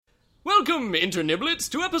Welcome, Interniblets,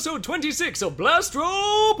 to episode 26 of Blastro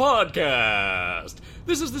Podcast.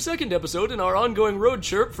 This is the second episode in our ongoing road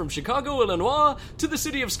trip from Chicago, Illinois, to the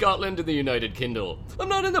city of Scotland in the United Kingdom. I'm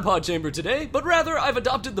not in the pod chamber today, but rather I've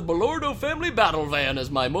adopted the Belordo family battle van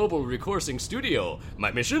as my mobile recoursing studio.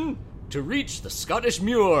 My mission? To reach the Scottish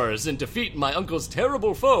moors and defeat my uncle's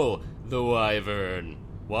terrible foe, the Wyvern.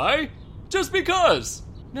 Why? Just because!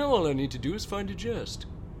 Now all I need to do is find a jest.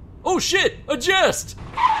 Oh shit! A jest!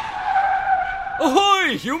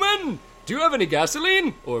 Ahoy, human! Do you have any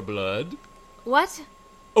gasoline? Or blood? What?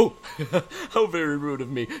 Oh, how very rude of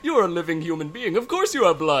me. You're a living human being. Of course you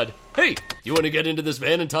have blood. Hey, you want to get into this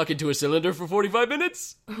van and talk into a cylinder for 45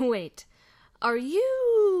 minutes? Wait, are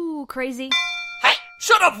you crazy? Hey,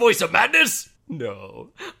 shut up, voice of madness! No,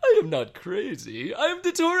 I am not crazy. I am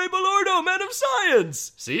Dottore Belordo, man of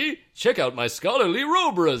science. See? Check out my scholarly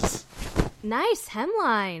robras. Nice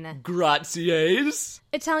hemline. Grazies.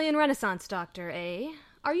 Italian Renaissance doctor, eh?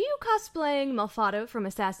 Are you cosplaying Malfado from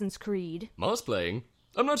Assassin's Creed? Mosplaying?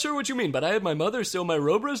 I'm not sure what you mean, but I had my mother sew my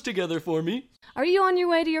robras together for me. Are you on your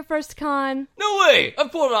way to your first con? No way!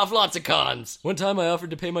 I've pulled off lots of cons. One time I offered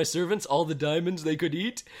to pay my servants all the diamonds they could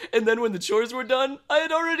eat, and then when the chores were done, I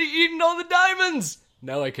had already eaten all the diamonds!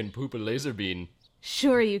 Now I can poop a laser bean.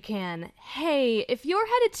 Sure you can. Hey, if you're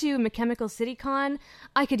headed to Mechemical City Con,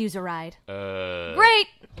 I could use a ride. Great!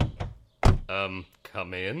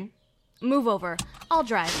 Come in? Move over. I'll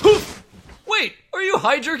drive. Poof! Wait, are you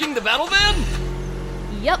hijacking the battle van?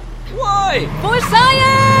 Yep. Why? For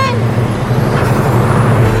science!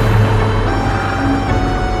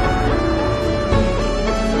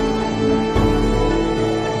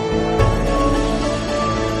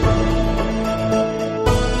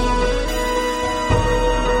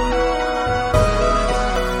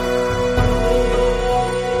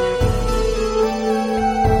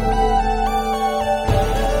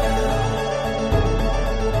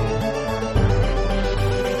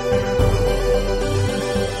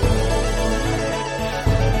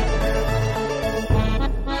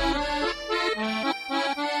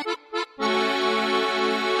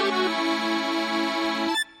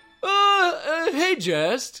 Hey,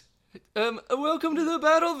 Jest. Welcome to the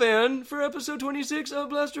battle van for episode 26 of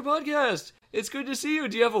Blaster Podcast. It's good to see you.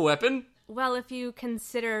 Do you have a weapon? Well, if you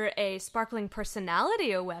consider a sparkling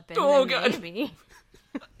personality a weapon, Oh, then God. maybe.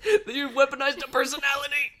 You've weaponized a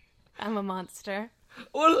personality. I'm a monster.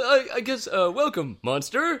 Well, I guess, welcome,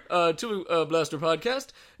 monster, to Blaster Podcast.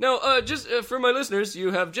 Now, just for my listeners,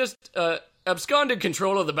 you have just absconded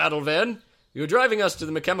control of the battle van. You're driving us to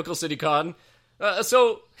the Mechemical City Con.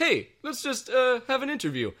 So, hey, let's just have an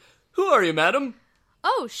interview. Who are you, madam?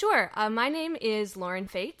 Oh, sure. My name is Lauren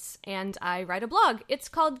Fates, and I write a blog. It's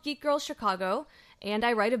called Geek Girl Chicago, and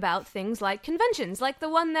I write about things like conventions, like the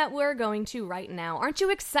one that we're going to right now. Aren't you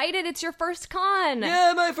excited? It's your first con!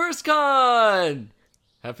 Yeah, my first con!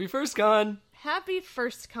 Happy first con! Happy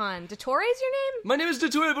first con. Dottore is your name? My name is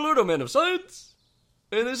Dottore Belordo, man of science,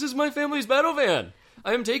 and this is my family's battle van.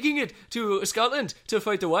 I am taking it to Scotland to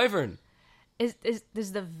fight the Wyvern.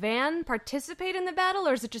 Does the van participate in the battle,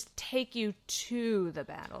 or does it just take you to the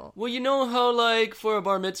battle? Well, you know how, like, for a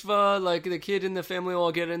bar mitzvah, like, the kid in the family will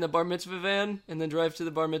all get in the bar mitzvah van and then drive to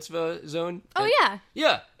the bar mitzvah zone? Oh, yeah.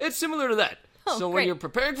 Yeah, it's similar to that. Oh, so when great. you're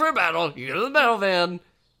preparing for a battle, you go to the battle van,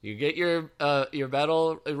 you get your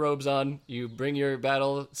battle robes on, you bring your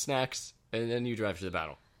battle snacks, and then you drive to the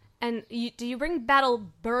battle. And do you bring battle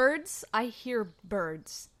birds? I hear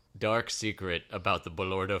birds. Dark secret about the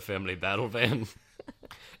Belordo family battle van.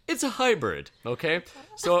 It's a hybrid, okay?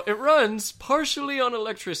 So it runs partially on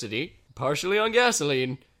electricity, partially on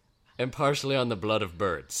gasoline, and partially on the blood of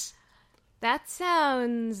birds. That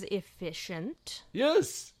sounds efficient.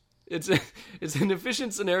 Yes, it's an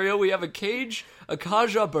efficient scenario. We have a cage of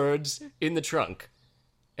Kaja birds in the trunk,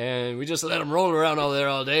 and we just let them roll around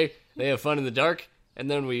all day. They have fun in the dark. And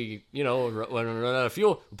then we, when we run out of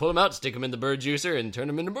fuel, we pull them out, stick them in the bird juicer, and turn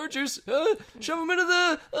them into bird juice. Shove them into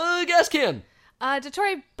the gas can.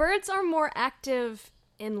 Dottore, birds are more active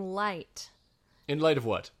in light. In light of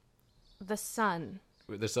what? The sun.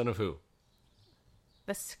 The son of who?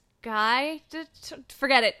 The sky?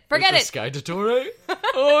 Forget it. Forget The it. sky Dottore?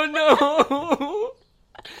 Oh,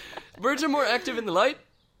 no. Birds are more active in the light?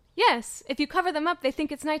 Yes. If you cover them up, they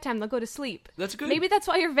think it's nighttime. They'll go to sleep. That's good. Maybe that's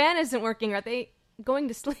why your van isn't working. Are they going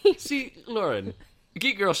to sleep? See, Lauren,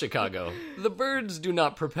 Geek Girl Chicago, the birds do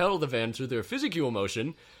not propel the van through their physical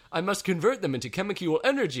motion. I must convert them into chemical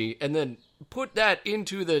energy and then put that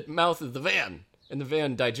into the mouth of the van, and the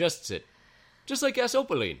van digests it. Just like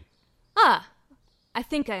gasoline. Ah, I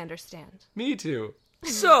think I understand. Me too.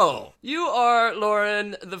 So, you are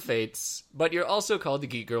Lauren the Fates, but you're also called the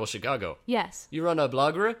Geek Girl Chicago. Yes. You run a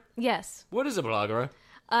blogger? Yes. What is a blogger?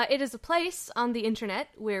 It is a place on the internet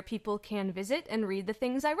where people can visit and read the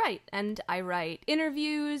things I write. And I write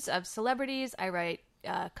interviews of celebrities, I write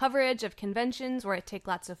coverage of conventions where I take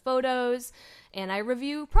lots of photos, and I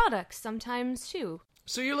review products sometimes too.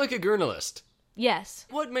 So you're like a journalist. Yes.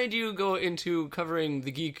 What made you go into covering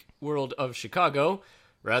the geek world of Chicago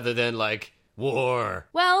rather than, like, war?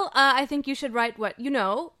 Well, I think you should write what you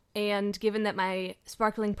know, and given that my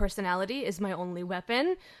sparkling personality is my only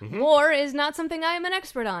weapon, war is not something I am an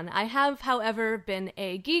expert on. I have, however, been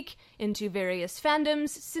a geek into various fandoms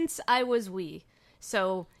since I was wee.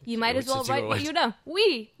 So you might as well write what you know.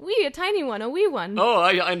 Wee, a tiny one, a wee one. Oh,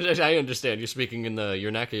 I understand. You're speaking in the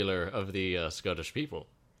vernacular of the Scottish people,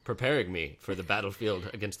 preparing me for the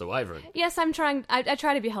battlefield against the Wyvern. Yes, I'm trying. I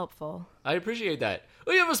try to be helpful. I appreciate that.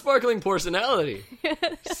 Well, you have a sparkling personality.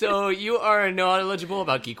 So you are knowledgeable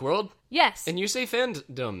about Geek World? Yes. And you say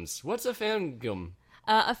fandoms. What's a fandom?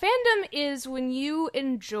 A fandom is when you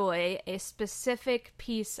enjoy a specific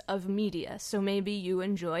piece of media. So maybe you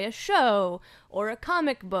enjoy a show or a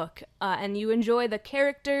comic book, and you enjoy the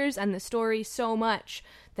characters and the story so much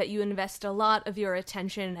that you invest a lot of your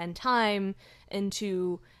attention and time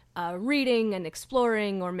into reading and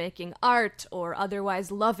exploring or making art or otherwise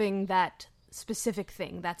loving that specific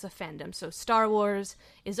thing. That's a fandom. So Star Wars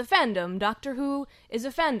is a fandom. Doctor Who is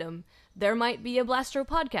a fandom. There might be a Blastro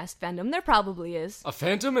podcast fandom. There probably is. A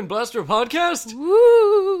Phantom and Blaster podcast?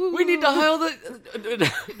 Woo! We need to heil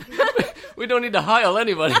the... We don't need to heil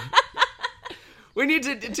anybody. We need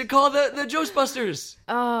to call the Ghostbusters.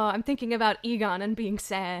 Oh, I'm thinking about Egon and being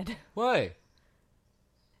sad. Why?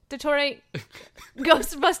 Dottore,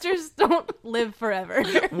 Ghostbusters don't live forever.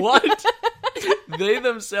 What? They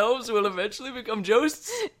themselves will eventually become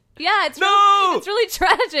ghosts? Yeah, it's really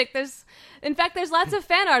tragic. In fact, there's lots of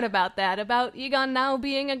fan art about that, about Egon now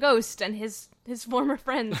being a ghost and his former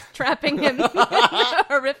friends trapping him in a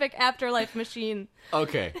horrific afterlife machine.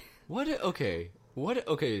 Okay. Okay.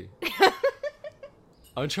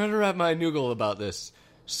 I'm trying to wrap my noodle about this.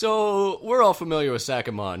 So, we're all familiar with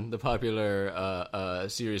Sakamon, the popular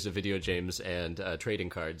series of video games and trading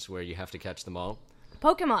cards where you have to catch them all.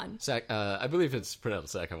 Pokemon. I believe it's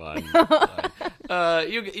pronounced Sakamon.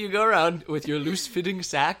 You go around with your loose-fitting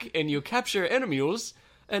sack and you capture Animules,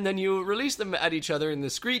 and then you release them at each other in the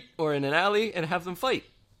street or in an alley and have them fight.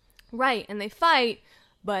 Right, and they fight,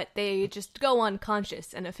 but they just go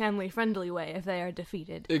unconscious in a family-friendly way if they are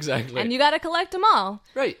defeated. Exactly. And you gotta collect them all.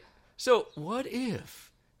 Right. So, what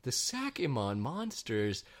if the Sakimon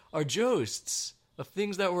monsters are ghosts of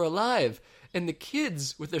things that were alive, and the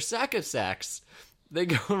kids with their sack of sacks, they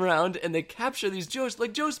go around and they capture these ghosts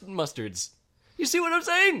like ghost mustards. You see what I'm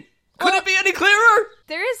saying? Could it be any clearer?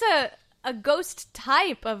 There is a ghost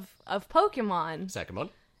type of Pokemon. Sakamon?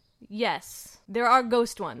 Yes. There are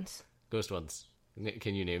ghost ones. Ghost ones.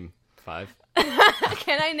 Can you name 5?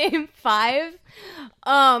 Can I name 5?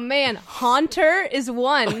 Oh, man. Haunter is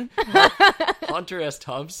one. Hunter S.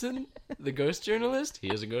 Thompson? The ghost journalist? He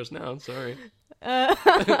is a ghost now. Sorry.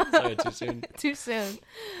 Sorry, too soon. Too soon.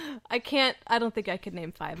 I don't think I could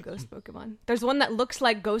name 5 ghost Pokemon. There's one that looks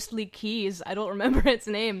like Ghostly Keys. I don't remember its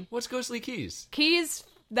name. What's Ghostly Keys? Keys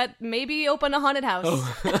that maybe open a haunted house.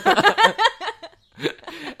 Oh.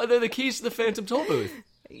 Oh, they're the keys to the Phantom Toll booth.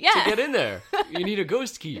 Yeah. To get in there, you need a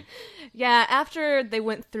ghost key. Yeah, after they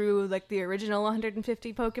went through like the original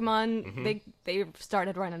 150 Pokemon, they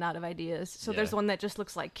started running out of ideas. So there's one that just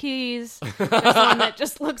looks like keys. There's one that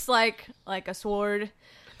just looks like a sword.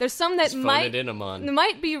 There's some that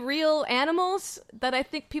might be real animals that I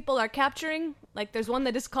think people are capturing. Like there's one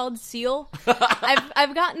that is called Seal.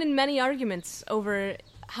 I've gotten in many arguments over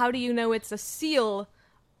how do you know it's a seal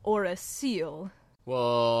or a seal.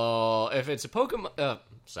 Well, if it's a Pokemon,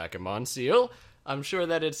 Sakamon seal, I'm sure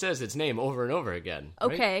that it says its name over and over again.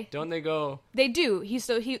 Right? Okay. Don't they go? They do.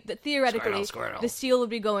 Theoretically, Squirtle. the seal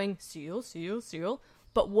would be going seal, seal, seal.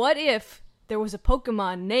 But what if there was a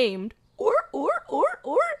Pokemon named or?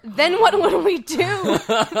 Then what would we do?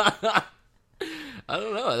 I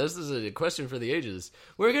don't know. This is a question for the ages.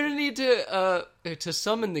 We're gonna need to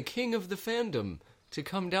summon the king of the fandom to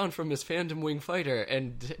come down from his fandom wing fighter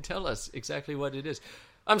and tell us exactly what it is.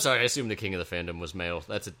 I'm sorry, I assume the king of the fandom was male.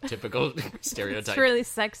 That's a typical stereotype. It's really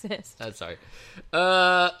sexist. I'm sorry.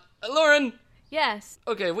 Lauren! Yes.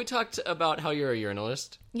 Okay, we talked about how you're a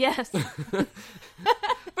urinalist. Yes.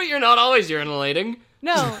 But you're not always urinating.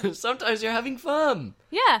 No. Sometimes you're having fun.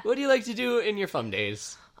 Yeah. What do you like to do in your fun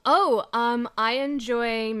days? Oh, I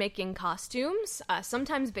enjoy making costumes,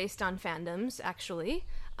 sometimes based on fandoms, actually.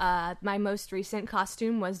 My most recent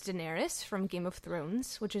costume was Daenerys from Game of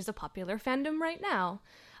Thrones, which is a popular fandom right now.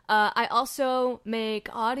 I also make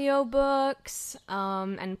audiobooks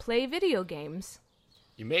and play video games.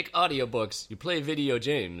 You make audiobooks, you play video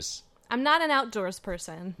games. I'm not an outdoors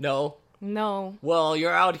person. No? No. Well,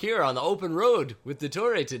 you're out here on the open road with the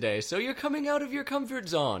Torre today, so you're coming out of your comfort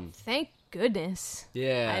zone. Thank goodness.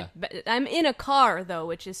 Yeah. I'm in a car, though,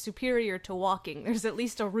 which is superior to walking. There's at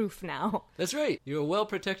least a roof now. That's right. You're well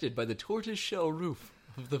protected by the tortoise-shell roof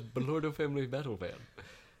of the Belordo family battle van.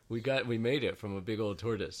 We made it from a big old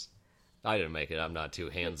tortoise. I didn't make it. I'm not too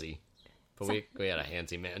handsy. But we had a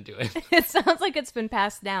handsy man do it. It sounds like it's been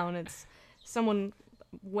passed down. It's someone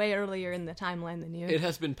way earlier in the timeline than you. It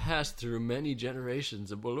has been passed through many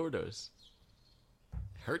generations of Belordos.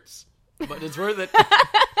 Hurts, but it's worth it.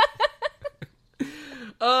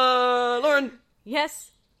 Lauren.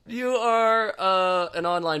 Yes? You are an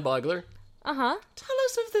online boggler. Uh-huh. Tell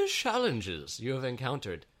us of the challenges you have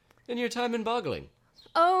encountered in your time in boggling.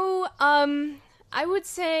 Oh, I would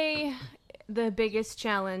say the biggest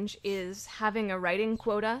challenge is having a writing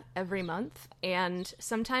quota every month, and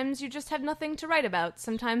sometimes you just have nothing to write about.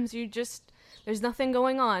 Sometimes there's nothing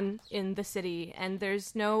going on in the city, and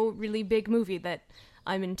there's no really big movie that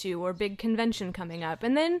I'm into or big convention coming up.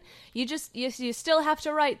 And then you still have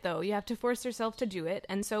to write, though. You have to force yourself to do it.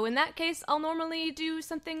 And so in that case, I'll normally do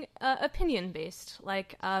something opinion-based,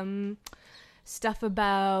 like stuff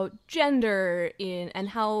about gender and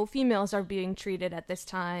how females are being treated at this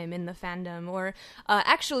time in the fandom. Or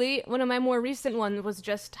actually, one of my more recent ones was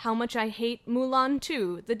just how much I hate Mulan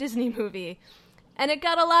 2, the Disney movie. And it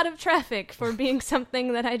got a lot of traffic for being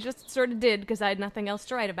something that I just sort of did because I had nothing else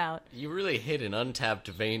to write about. You really hit an untapped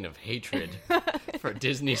vein of hatred for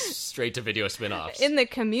Disney's straight-to-video spin-offs. In the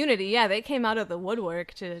community, yeah, they came out of the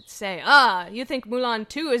woodwork to say, you think Mulan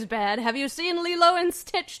 2 is bad? Have you seen Lilo and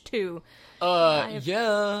Stitch 2?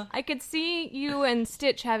 Yeah. I could see you and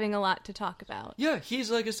Stitch having a lot to talk about. Yeah,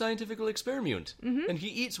 he's like a scientific experiment. Mm-hmm. And he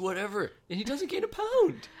eats whatever, and he doesn't gain a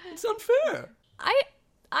pound. It's unfair.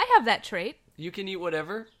 I have that trait. You can eat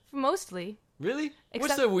whatever? Mostly. Really?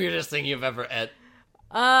 What's the weirdest thing you've ever ate?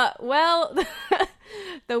 Well,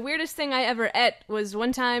 the weirdest thing I ever ate was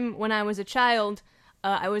one time when I was a child.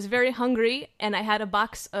 I was very hungry, and I had a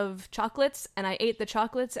box of chocolates, and I ate the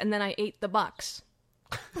chocolates, and then I ate the box.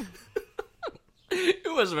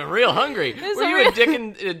 You must have been real hungry. Were you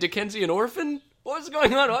a Dickensian orphan? What's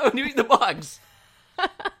going on? Why would you eat the box?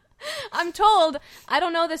 I'm told, I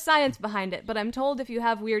don't know the science behind it, but I'm told if you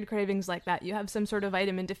have weird cravings like that, you have some sort of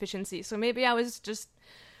vitamin deficiency. So maybe I was just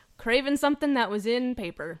craving something that was in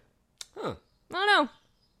paper. Huh. I don't know.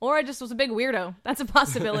 Or I just was a big weirdo. That's a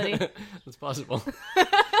possibility. That's possible.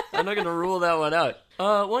 I'm not going to rule that one out.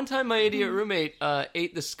 One time my idiot roommate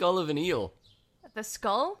ate the skull of an eel. The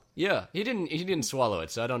skull? Yeah, he didn't swallow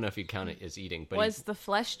it, so I don't know if you count it as eating. But was the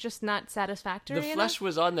flesh just not satisfactory? The flesh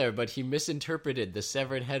was on there, but he misinterpreted the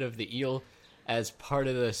severed head of the eel as part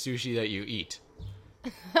of the sushi that you eat.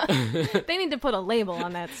 They need to put a label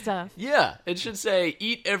on that stuff. Yeah, it should say,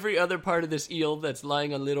 eat every other part of this eel that's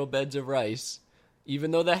lying on little beds of rice,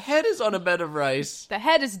 even though the head is on a bed of rice. The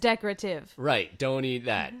head is decorative. Right, don't eat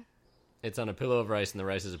that. It's on a pillow of rice, and the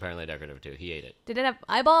rice is apparently decorative too. He ate it. Did it have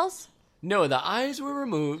eyeballs? No, the eyes were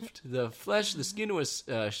removed. The skin was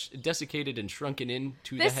desiccated and shrunken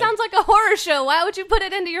into the head. This sounds like a horror show. Why would you put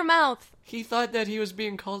it into your mouth? He thought that he was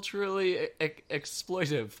being culturally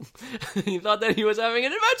exploitive. He thought that he was having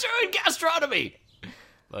an adventure in gastronomy.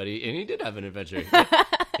 But he did have an adventure.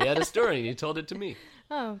 He had a story, and he told it to me.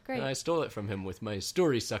 Oh, great. And I stole it from him with my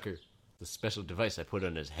story sucker, the special device I put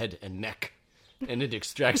on his head and neck. And it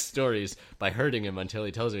extracts stories by hurting him until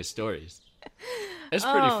he tells me stories. It's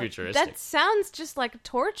pretty futuristic. That sounds just like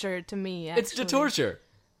torture to me, actually. It's torture.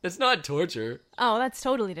 It's not torture. Oh, that's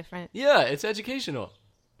totally different. Yeah, it's educational.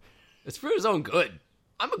 It's for his own good.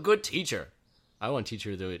 I'm a good teacher. I won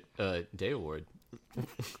Teacher of the Day Award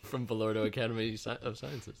from Belordo Academy of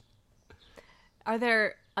Sciences. Are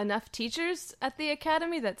there enough teachers at the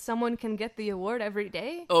academy that someone can get the award every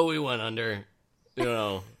day? Oh, we went under,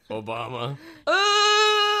 Obama.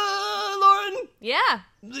 Lauren? Yeah.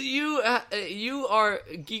 You are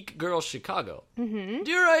Geek Girl Chicago. Mm-hmm.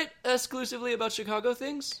 Do you write exclusively about Chicago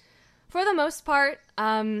things? For the most part,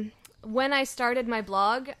 when I started my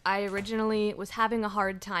blog, I originally was having a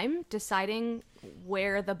hard time deciding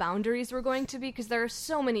where the boundaries were going to be, because there are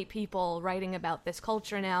so many people writing about this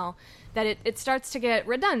culture now that it starts to get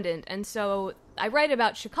redundant. And so I write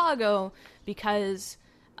about Chicago because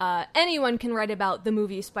anyone can write about the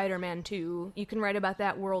movie Spider-Man 2. You can write about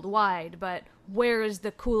that worldwide, but where is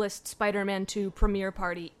the coolest Spider-Man 2 premiere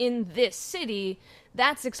party in this city,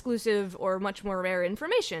 that's exclusive or much more rare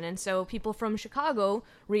information. And so people from Chicago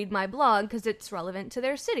read my blog because it's relevant to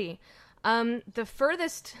their city. The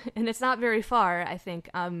furthest, and it's not very far, I think,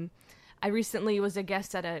 I recently was a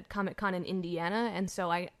guest at a Comic-Con in Indiana, and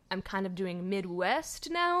so I'm kind of doing Midwest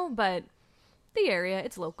now, but the area,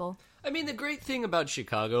 it's local. I mean, the great thing about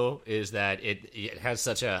Chicago is that it has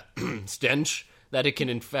such a stench that it can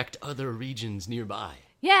infect other regions nearby.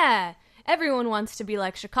 Yeah, everyone wants to be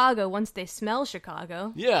like Chicago once they smell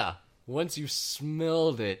Chicago. Yeah, once you've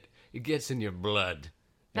smelled it, it gets in your blood.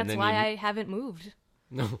 That's why I haven't moved.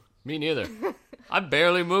 No, me neither. I've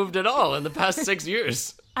barely moved at all in the past 6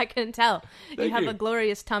 years. I can tell. You have you. a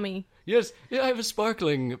glorious tummy. Yes, yeah, I have a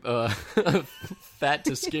sparkling fat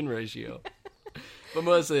to skin ratio. But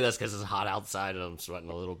mostly that's because it's hot outside and I'm sweating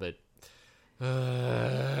a little bit.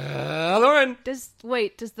 Lauren! Does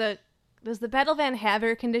the Battle Van have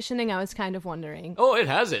air conditioning? I was kind of wondering. Oh, it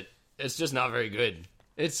has it. It's just not very good.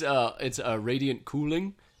 It's radiant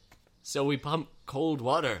cooling, so we pump cold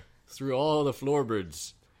water through all the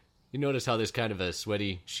floorboards. You notice how there's kind of a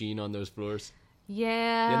sweaty sheen on those floors?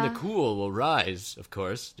 Yeah. And the cool will rise, of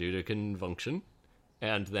course, due to convection,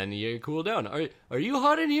 and then you cool down. Are you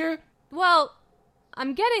hot in here? Well,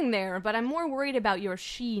 I'm getting there, but I'm more worried about your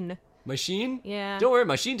sheen. My sheen? Yeah. Don't worry,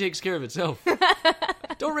 my sheen takes care of itself.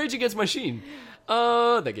 Don't rage against my sheen.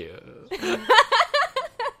 Thank you.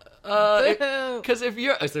 Because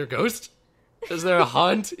is there a ghost? Is there a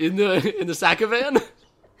haunt in the Saccavan?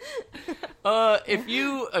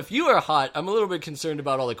 If you are hot, I'm a little bit concerned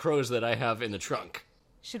about all the crows that I have in the trunk.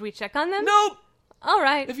 Should we check on them? Nope! All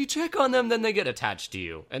right. If you check on them, then they get attached to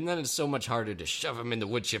you, and then it's so much harder to shove them in the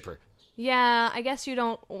wood chipper. Yeah, I guess you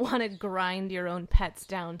don't want to grind your own pets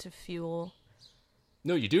down to fuel.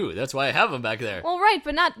 No, you do. That's why I have them back there. Well, right,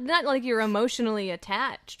 but not like your emotionally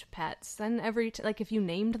attached pets. Then if you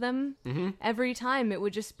named them, every time it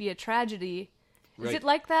would just be a tragedy. Right. Is it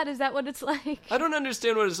like that? Is that what it's like? I don't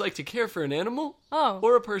understand what it's like to care for an animal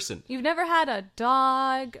or a person. You've never had a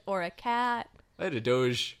dog or a cat? I had a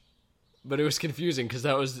Doge, but it was confusing because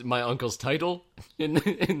that was my uncle's title in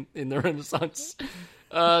the Renaissance.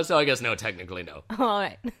 So I guess no, technically no. All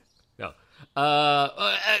right. No.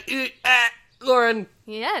 Lauren.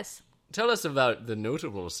 Yes. Tell us about the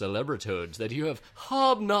notable celebritoads that you have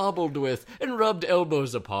hobnobbled with and rubbed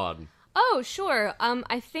elbows upon. Oh, sure.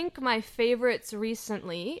 I think my favorites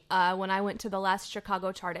recently, when I went to the last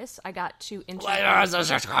Chicago TARDIS, I got to interview... Where is the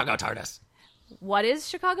Chicago TARDIS? What is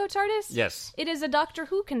Chicago TARDIS? Yes. It is a Doctor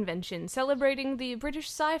Who convention celebrating the British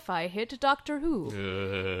sci-fi hit Doctor Who.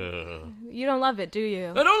 You don't love it, do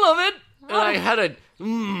you? I don't love it. And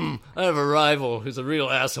I have a rival who's a real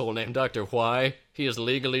asshole named Dr. Why. He is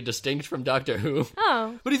legally distinct from Doctor Who.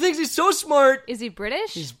 Oh. But he thinks he's so smart. Is he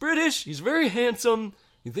British? He's British. He's very handsome.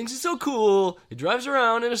 He thinks he's so cool. He drives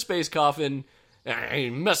around in a space coffin. And he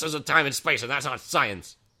messes with time and space, and that's not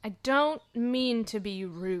science. I don't mean to be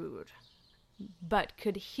rude, but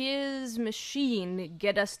could his machine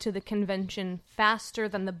get us to the convention faster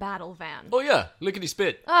than the battle van? Oh, yeah. Lickety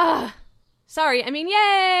spit. Sorry, I mean,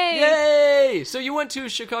 yay! Yay! So you went to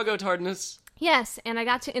Chicago TARDIS. Yes, and I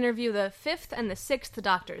got to interview the 5th and the 6th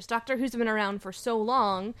Doctors. Doctor Who's been around for so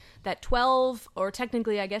long that 12, or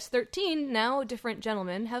technically I guess 13 now, different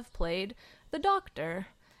gentlemen have played the Doctor.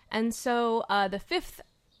 And so the 5th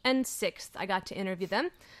and 6th, I got to interview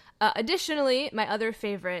them. Additionally, my other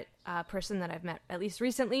favorite person that I've met, at least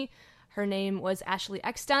recently, her name was Ashley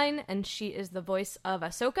Eckstein, and she is the voice of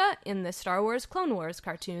Ahsoka in the Star Wars Clone Wars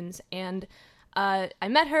cartoons. And I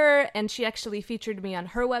met her, and she actually featured me on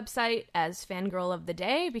her website as Fangirl of the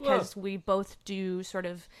Day, because we both do sort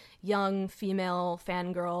of young female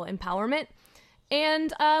fangirl empowerment.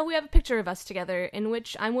 And we have a picture of us together in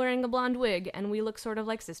which I'm wearing a blonde wig, and we look sort of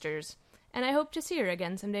like sisters. And I hope to see her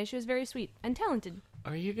again someday. She was very sweet and talented.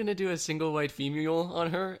 Are you going to do a single white female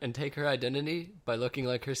on her and take her identity by looking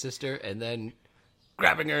like her sister and then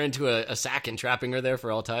grabbing her into a sack and trapping her there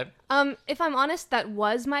for all time? If I'm honest, that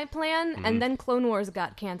was my plan, and then Clone Wars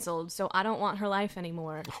got canceled, so I don't want her life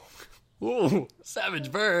anymore. Ooh,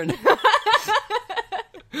 savage burn.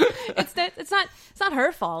 It's not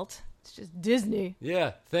her fault. It's just Disney.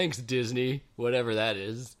 Yeah, thanks Disney, whatever that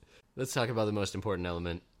is. Let's talk about the most important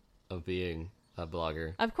element of being a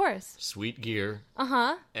blogger. Of course. Sweet gear.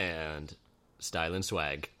 Uh-huh. And style and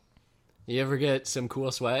swag. You ever get some cool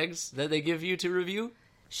swags that they give you to review?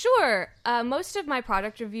 Sure. Most of my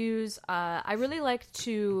product reviews, I really like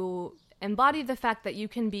to embody the fact that you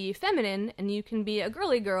can be feminine and you can be a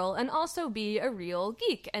girly girl and also be a real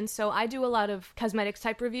geek. And so I do a lot of cosmetics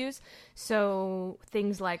type reviews. So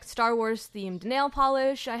things like Star Wars themed nail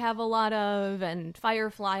polish I have a lot of, and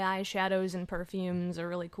Firefly eyeshadows and perfumes are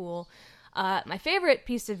really cool. My favorite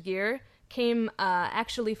piece of gear came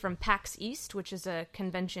actually from PAX East, which is a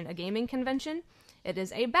gaming convention. It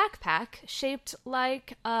is a backpack shaped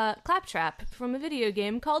like Claptrap from a video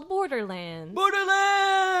game called Borderlands.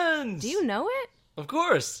 Borderlands! Do you know it? Of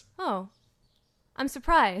course. Oh. I'm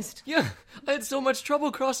surprised. Yeah, I had so much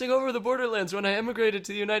trouble crossing over the Borderlands when I emigrated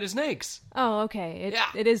to the United Snakes. Oh, okay. Yeah.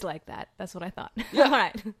 It is like that. That's what I thought. Yeah. All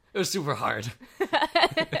right. It was super hard.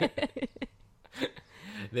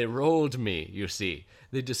 They rolled me, you see.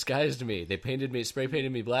 They disguised me. They spray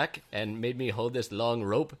painted me black, and made me hold this long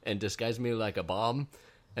rope and disguised me like a bomb.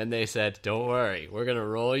 And they said, don't worry, we're going to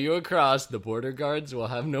roll you across. The border guards will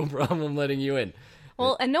have no problem letting you in.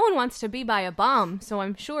 Well, and no one wants to be by a bomb, so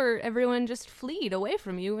I'm sure everyone just fleed away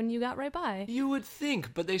from you when you got right by. You would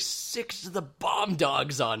think, but they sicked the bomb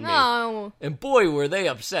dogs on me. Oh. And boy, were they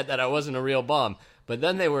upset that I wasn't a real bomb. But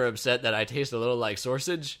then they were upset that I taste a little like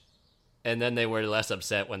sausage. And then they were less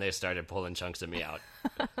upset when they started pulling chunks of me out.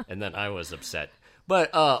 And then I was upset.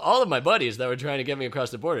 But all of my buddies that were trying to get me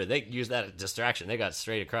across the border, they used that as distraction. They got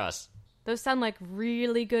straight across. Those sound like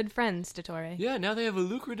really good friends, Dottore. Yeah, now they have a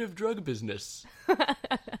lucrative drug business. And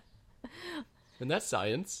that's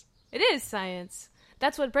science. It is science.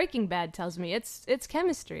 That's what Breaking Bad tells me. It's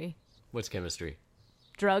chemistry. What's chemistry?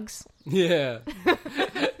 Drugs. Yeah.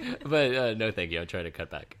 But no thank you. I'm trying to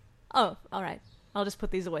cut back. Oh, all right. I'll just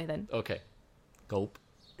put these away then. Okay. Gulp.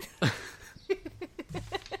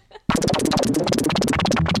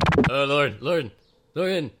 Lauren.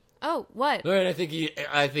 Oh, what? Lauren, I think you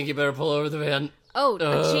better pull over the van. Oh,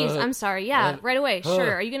 jeez, I'm sorry. Yeah, right away.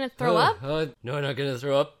 Sure. Are you gonna throw up? No, I'm not gonna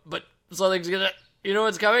throw up, but something's gonna... You know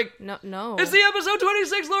what's coming? No. It's the episode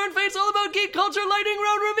 26 Lauren Fates All About Geek Culture Lightning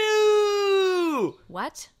Round Review!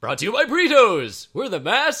 What? Brought to you by Britos. We're the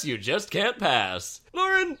mass you just can't pass.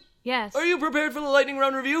 Lauren, Yes. are you prepared for the Lightning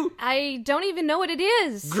Round Review? I don't even know what it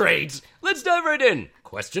is. Great! Let's dive right in.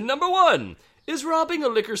 Question number 1. Is robbing a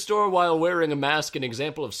liquor store while wearing a mask an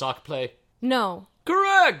example of sock play? No.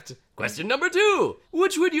 Correct! Question number 2.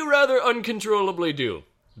 Which would you rather uncontrollably do?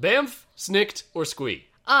 Bamf, snicked, or squee?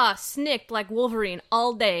 Snicked like Wolverine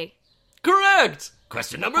all day. Correct!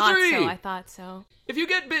 Question number 3. I thought so. If you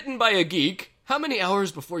get bitten by a geek, how many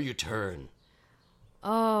hours before you turn?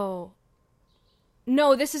 Oh.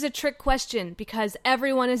 No, this is a trick question because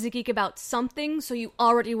everyone is a geek about something, so you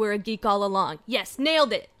already were a geek all along. Yes,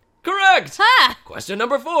 nailed it. Correct! Ha! Question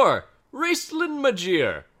number 4. Raistlin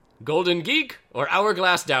Magir. Golden geek or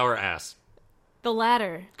hourglass dour ass? The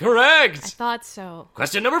latter. Correct! I thought so.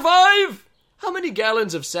 Question number 5. How many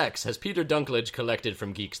gallons of sex has Peter Dinklage collected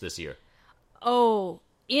from geeks this year? Oh,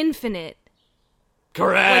 infinite.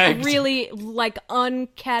 Correct! Like really,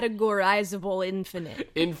 uncategorizable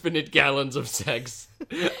infinite. Infinite gallons of sex.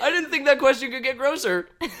 I didn't think that question could get grosser.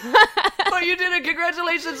 But you did it.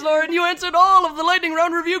 Congratulations, Lauren. You answered all of the Lightning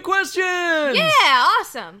Round Review questions. Yeah,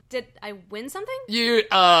 awesome. Did I win something? You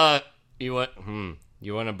want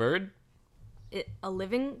a bird? A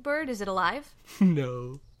living bird? Is it alive?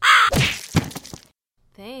 No.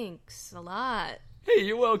 Thanks a lot. Hey,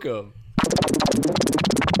 you're welcome.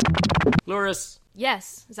 Loris.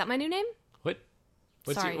 Yes. Is that my new name? What?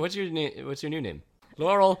 Sorry. What's your name? What's your new name?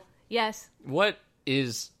 Laurel. Yes. What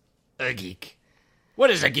is a geek? What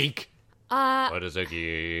is a geek? Uh, What is a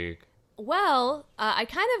geek? Well, I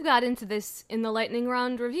kind of got into this in the Lightning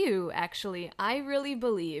Round Review, actually. I really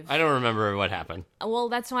believe. I don't remember what happened. Well,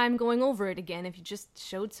 that's why I'm going over it again, if you just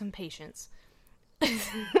showed some patience.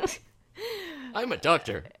 I'm a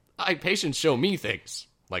doctor. Patients show me things.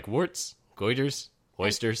 Like warts, goiters,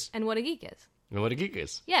 oysters. And what a geek is. And what a geek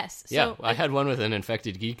is. Yes. So Yeah, I had one with an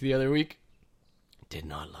infected geek the other week. Did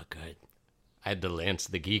not look good. I had to lance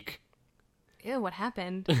the geek. Ew, what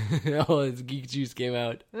happened? All his geek juice came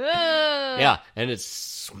out. Ugh. Yeah, and it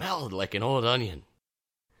smelled like an old onion.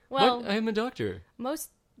 Well, But I'm a doctor.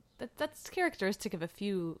 that's characteristic of a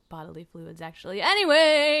few bodily fluids, actually.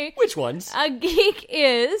 Anyway, Which ones? a geek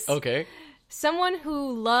is Okay. someone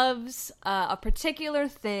who loves a particular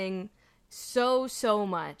thing so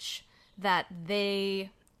much that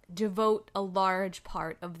they devote a large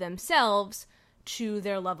part of themselves to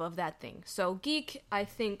their love of that thing. So geek, I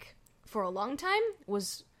think, for a long time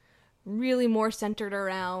was really more centered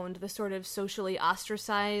around the sort of socially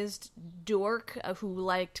ostracized dork who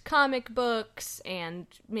liked comic books and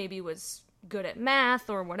maybe was good at math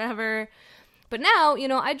or whatever. But now,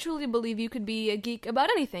 I truly believe you could be a geek about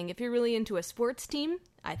anything. If you're really into a sports team,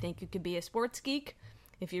 I think you could be a sports geek.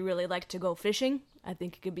 If you really like to go fishing, I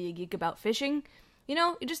think you could be a geek about fishing. You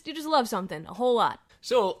know, you just love something a whole lot.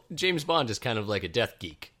 So James Bond is kind of like a death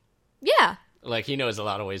geek. Yeah. Like, he knows a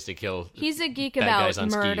lot of ways to kill. He's a geek bad guys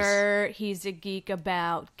about on murder. Skis. He's a geek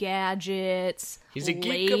about gadgets. He's a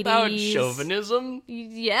ladies. geek about chauvinism.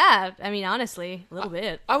 Yeah, I mean, honestly, a little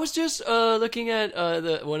bit. I was just looking at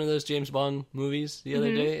one of those James Bond movies the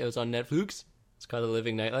other day. It was on Netflix. It's called The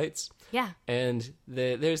Living Nightlights. Yeah. And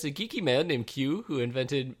there's a geeky man named Q who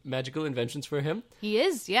invented magical inventions for him. He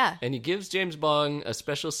is, yeah. And he gives James Bond a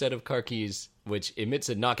special set of car keys which emits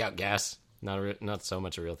a knockout gas. Not so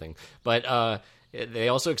much a real thing. But they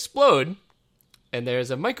also explode, and there's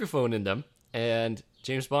a microphone in them. And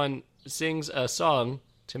James Bond sings a song,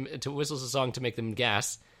 whistles a song to make them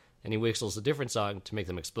gas, and he whistles a different song to make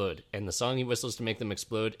them explode. And the song he whistles to make them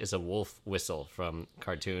explode is a wolf whistle from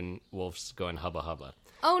cartoon wolves going hubba hubba.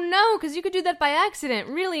 Oh no, because you could do that by accident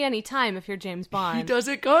really any time if you're James Bond. He does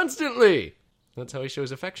it constantly! That's how he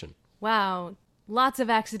shows affection. Wow. Lots of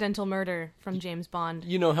accidental murder from James Bond.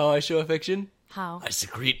 You know how I show affection? How? I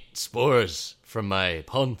secrete spores from my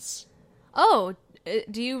pons. Oh,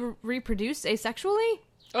 do you reproduce asexually?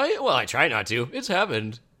 I try not to. It's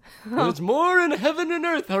happened. There's more in heaven and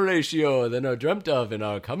earth, Horatio, than are dreamt of in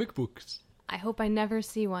our comic books. I hope I never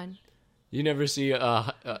see one. You never see,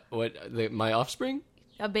 my offspring?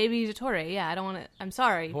 A baby Dottore, yeah, I don't want to... I'm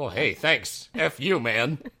sorry. Oh, hey, thanks. F you,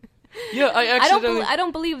 man. Yeah, I accidentally... I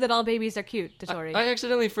don't believe that all babies are cute, Dottore. I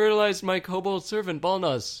accidentally fertilized my kobold servant,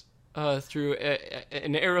 Balnaz, through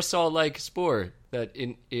an aerosol-like spore that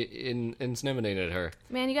inseminated her.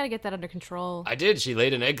 Man, you gotta get that under control. I did. She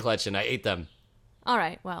laid an egg clutch and I ate them. All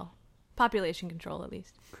right, well, population control at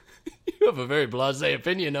least. You have a very blasé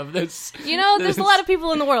opinion of this. You know, there's a lot of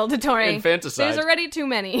people in the world, Dottore. Infanticide. There's already too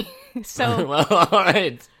many. So well, all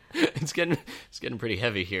right. It's getting pretty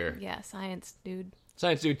heavy here. Yeah, science, dude.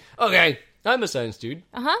 Science dude. Okay, I'm a science dude.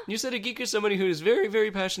 Uh-huh. You said a geek is somebody who is very,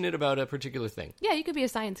 very passionate about a particular thing. Yeah, you could be a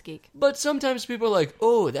science geek. But sometimes people are like,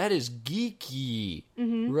 oh, that is geeky,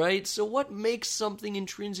 right? So what makes something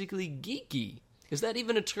intrinsically geeky? Is that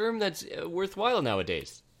even a term that's worthwhile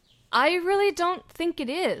nowadays? I really don't think it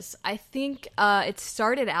is. I think it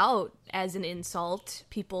started out as an insult.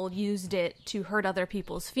 People used it to hurt other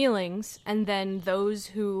people's feelings, and then those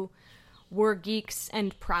who were geeks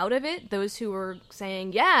and proud of it, those who were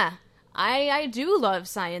saying, yeah, I do love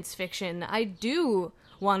science fiction, I do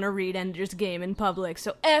want to read Ender's Game in public,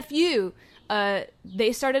 so F you,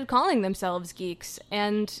 they started calling themselves geeks,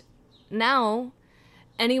 and now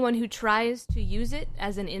anyone who tries to use it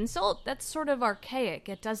as an insult, that's sort of archaic.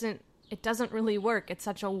 It doesn't really work. It's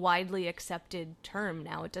such a widely accepted term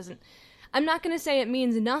now. I'm not going to say it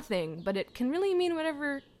means nothing, but it can really mean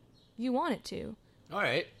whatever you want it to. All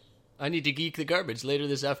right. I need to geek the garbage later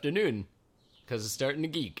this afternoon, because it's starting to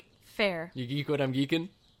geek. Fair. You geek what I'm geeking?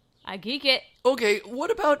 I geek it. Okay, what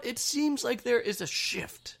about, it seems like there is a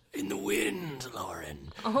shift in the wind,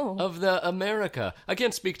 Lauren, of the America. I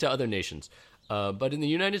can't speak to other nations, but in the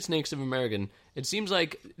United Snakes of American, it seems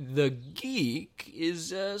like the geek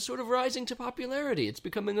is sort of rising to popularity. It's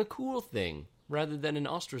becoming a cool thing, rather than an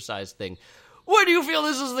ostracized thing. Why do you feel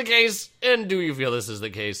this is the case, and do you feel this is the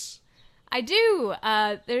case? I do.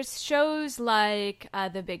 There's shows like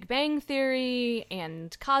The Big Bang Theory,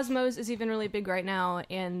 and Cosmos is even really big right now,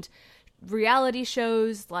 and reality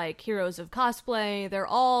shows like Heroes of Cosplay. They're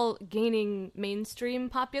all gaining mainstream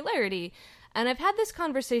popularity. And I've had this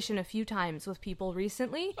conversation a few times with people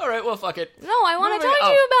recently. All right, well, fuck it. No, I want to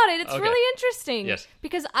tell you about it. It's okay. really interesting. Yes.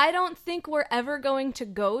 Because I don't think we're ever going to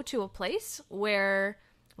go to a place where,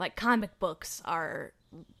 like, comic books are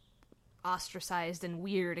ostracized and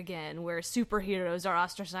weird again, where superheroes are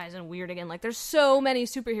ostracized and weird again. Like, there's so many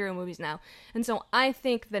superhero movies now. And so I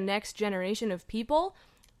think the next generation of people,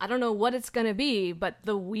 I don't know what it's gonna be, but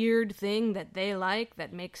the weird thing that they like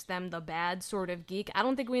that makes them the bad sort of geek, I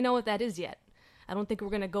don't think we know what that is yet. I don't think we're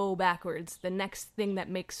gonna go backwards. The next thing that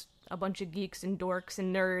makes a bunch of geeks and dorks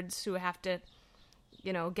and nerds who have to,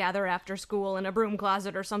 you know, gather after school in a broom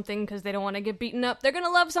closet or something because they don't want to get beaten up, they're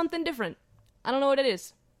gonna love something different. I don't know what it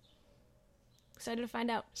is. Excited to find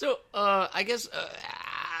out. So, I guess,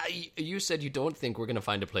 you said you don't think we're gonna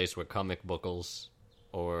find a place where comic bookles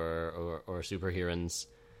or superheroes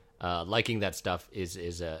liking that stuff is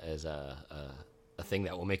a thing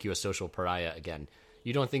that will make you a social pariah again.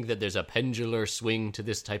 You don't think that there's a pendular swing to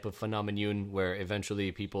this type of phenomenon where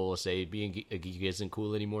eventually people will say being a geek isn't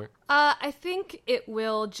cool anymore? I think it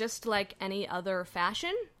will, just like any other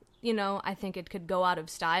fashion. You know, I think it could go out of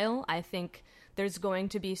style. I think there's going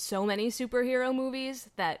to be so many superhero movies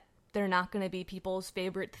that they're not going to be people's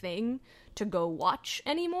favorite thing to go watch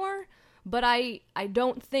anymore. But I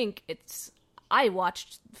don't think I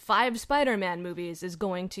watched 5 Spider-Man movies is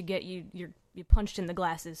going to get you punched in the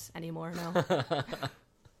glasses anymore, no.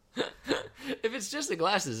 If it's just the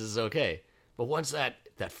glasses, it's okay. But once that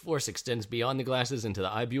force extends beyond the glasses into the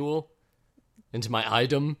eyebule, into my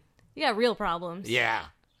idom. Yeah, real problems. Yeah,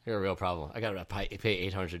 you're a real problem. I gotta pay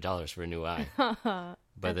 $800 for a new eye.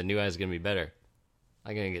 But the new eye is gonna be better.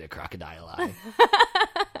 I'm gonna get a crocodile eye.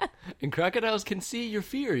 And crocodiles can see your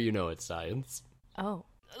fear, it's science. Oh.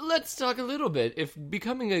 Let's talk a little bit. If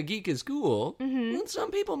becoming a geek is cool, then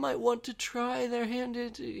some people might want to try their hand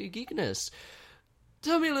at geekness.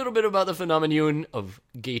 Tell me a little bit about the phenomenon of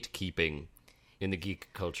gatekeeping in the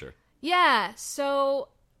geek culture. Yeah, so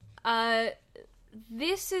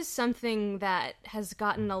this is something that has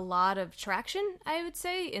gotten a lot of traction, I would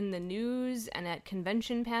say, in the news and at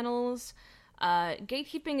convention panels.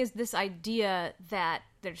 Gatekeeping is this idea that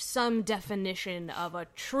there's some definition of a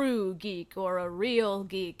true geek or a real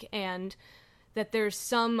geek, and that there's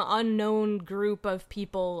some unknown group of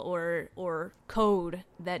people or code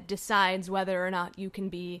that decides whether or not you can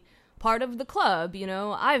be part of the club.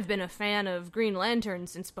 I've been a fan of Green Lantern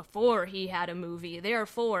since before he had a movie,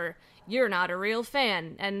 therefore you're not a real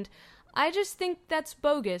fan. And I just think that's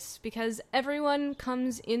bogus, because everyone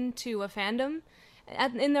comes into a fandom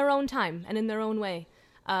in their own time and in their own way.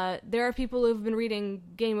 There are people who've been reading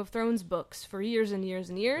Game of Thrones books for years and years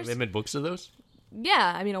and years. Have they made books of those?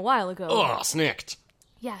 Yeah, a while ago. Oh, snicked.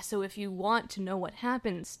 Yeah, so if you want to know what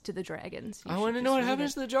happens to the dragons... I want to know what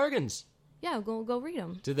happens to the Jargons. Yeah, go read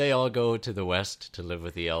them. Do they all go to the west to live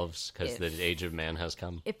with the elves because the age of man has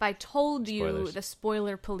come? If I told Spoilers. you, the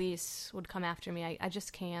spoiler police would come after me. I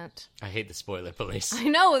just can't. I hate the spoiler police. I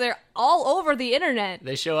know, they're all over the internet.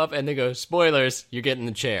 They show up and they go, spoilers, you're getting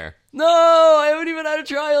the chair. No, I haven't even had a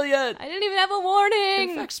trial yet. I didn't even have a warning.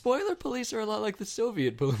 In fact, spoiler police are a lot like the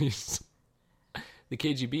Soviet police. The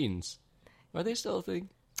KGBs. Are they still a thing?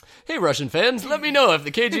 Hey, Russian fans, let me know if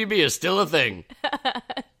the KGB is still a thing.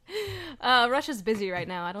 Russia's busy right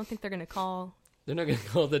now. I don't think they're going to call. They're not going to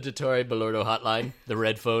call the Dottore Belordo hotline, the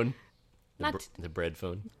red phone. The bread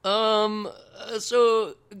phone.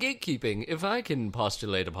 So, gatekeeping, if I can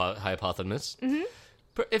postulate a hypothesis,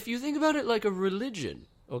 if you think about it like a religion,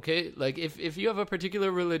 okay? Like, if you have a particular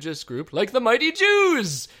religious group, like the mighty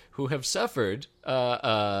Jews, who have suffered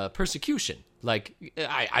persecution. Like,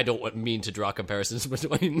 I don't mean to draw comparisons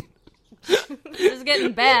between... This is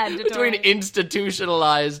getting bad. Between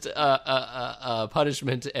institutionalized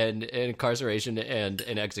punishment and incarceration and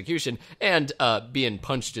execution and being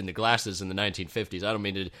punched in the glasses in the 1950s. I don't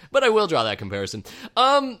mean to, but I will draw that comparison.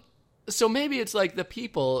 So maybe it's like the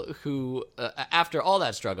people who, after all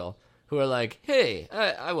that struggle, who are like, hey,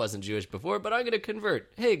 I wasn't Jewish before, but I'm going to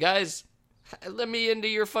convert. Hey, guys, let me into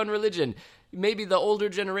your fun religion. Maybe the older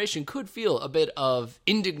generation could feel a bit of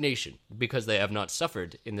indignation because they have not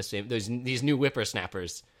suffered in the same... These new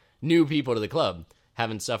whippersnappers, new people to the club,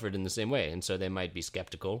 haven't suffered in the same way. And so they might be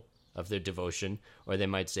skeptical of their devotion, or they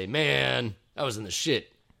might say, man, I was in the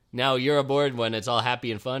shit. Now you're aboard when it's all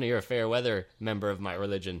happy and fun, and you're a fair weather member of my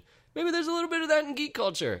religion. Maybe there's a little bit of that in geek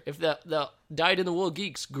culture. If the dyed-in-the-wool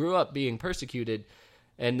geeks grew up being persecuted...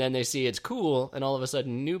 and then they see it's cool, and all of a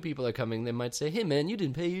sudden new people are coming, they might say, hey man, you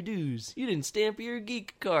didn't pay your dues. You didn't stamp your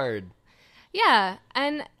geek card. Yeah,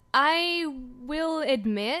 and I will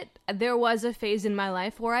admit there was a phase in my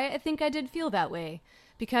life where I think I did feel that way.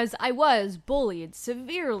 Because I was bullied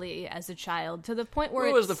severely as a child, to the point where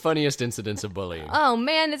What was the funniest incidents of bullying? Oh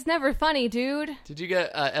man, it's never funny, dude. Did you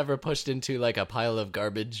get ever pushed into like a pile of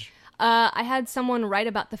garbage? I had someone write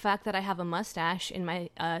about the fact that I have a mustache in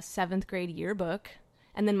my 7th grade yearbook.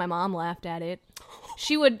 And then my mom laughed at it.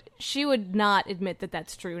 She would not admit that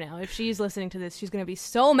that's true now. If she's listening to this, she's going to be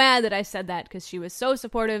so mad that I said that because she was so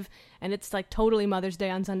supportive, and it's like totally Mother's Day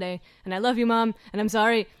on Sunday. And I love you, Mom, and I'm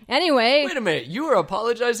sorry. Anyway. Wait a minute. You were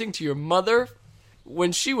apologizing to your mother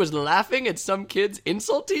when she was laughing at some kid's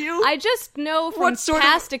insult to you? I just know from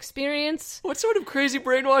past experience. What sort of crazy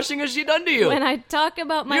brainwashing has she done to you? When I talk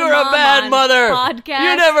about my You're mom a bad on mother. Podcast,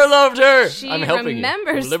 you never loved her. She I'm helping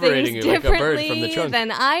remembers you. I'm liberating things you like a bird from the differently trunk.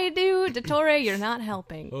 than I do. Dottore, you're not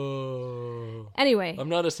helping. Oh. Anyway. I'm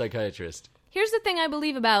not a psychiatrist. Here's the thing I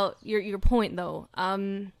believe about your point, though.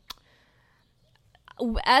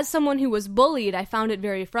 As someone who was bullied, I found it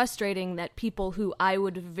very frustrating that people who I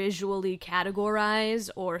would visually categorize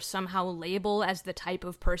or somehow label as the type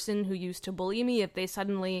of person who used to bully me, if they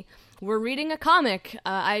suddenly were reading a comic,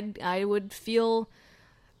 I would feel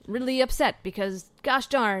really upset because, gosh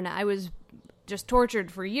darn, I was just tortured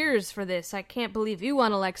for years for this. I can't believe you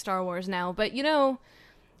want to like Star Wars now. But,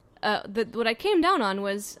 what I came down on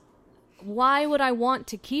was, why would I want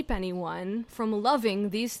to keep anyone from loving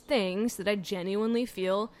these things that I genuinely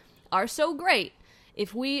feel are so great?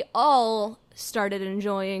 If we all started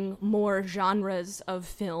enjoying more genres of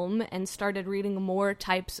film and started reading more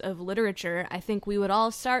types of literature, I think we would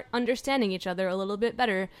all start understanding each other a little bit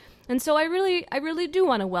better. And so I really do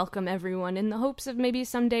want to welcome everyone in the hopes of maybe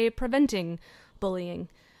someday preventing bullying.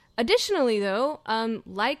 Additionally, though,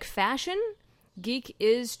 like fashion, geek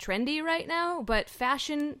is trendy right now, but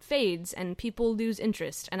fashion fades and people lose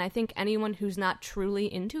interest. And I think anyone who's not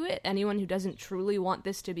truly into it, anyone who doesn't truly want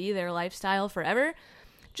this to be their lifestyle forever,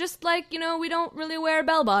 just like, we don't really wear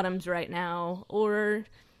bell-bottoms right now, or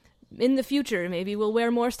in the future, maybe we'll wear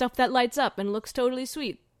more stuff that lights up and looks totally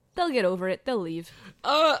sweet. They'll get over it. They'll leave.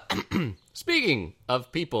 Speaking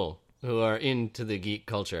of people who are into the geek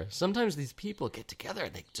culture, sometimes these people get together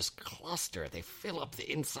and they just cluster. They fill up the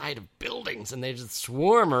inside of buildings and they just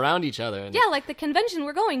swarm around each other. Yeah, like the convention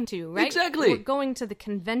we're going to, right? Exactly. We're going to the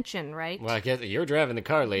convention, right? Well, I guess you're driving the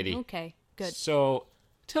car, lady. Okay, good. So,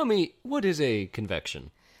 tell me, what is a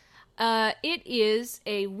convection? It is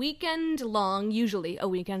a weekend-long, usually a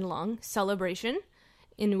weekend-long celebration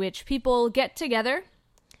in which people get together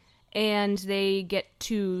and they get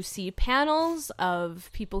to see panels of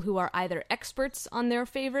people who are either experts on their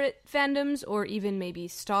favorite fandoms or even maybe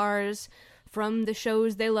stars from the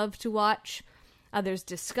shows they love to watch. There's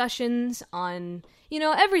discussions on,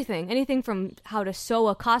 everything. Anything from how to sew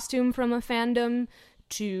a costume from a fandom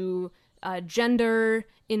to gender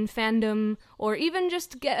in fandom, or even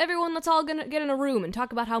just get everyone, let's all gonna get in a room and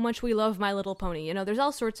talk about how much we love My Little Pony. There's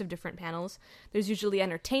all sorts of different panels. There's usually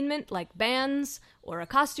entertainment, like bands, or a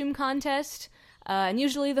costume contest, and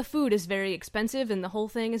usually the food is very expensive and the whole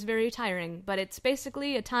thing is very tiring, but it's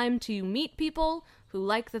basically a time to meet people who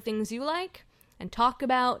like the things you like, and talk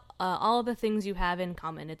about all the things you have in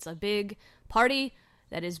common. It's a big party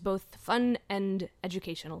that is both fun and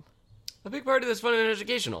educational. A big party that's fun and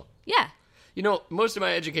educational. Yeah. Most of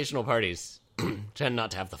my educational parties tend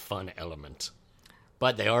not to have the fun element,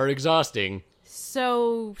 but they are exhausting.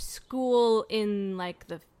 So, school in,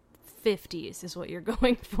 the 50s is what you're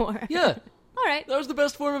going for. Yeah. All right. That was the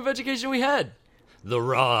best form of education we had. The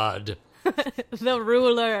rod. The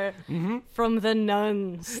ruler from the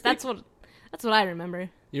nuns. That's what I remember.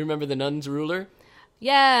 You remember the nuns' ruler?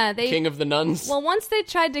 Yeah, King of the nuns? Well, once they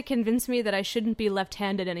tried to convince me that I shouldn't be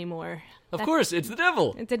left-handed anymore. Of course, it's the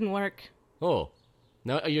devil. It didn't work. Oh.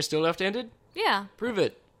 Now, you're still left-handed? Yeah. Prove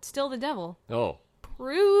it. Still the devil. Oh.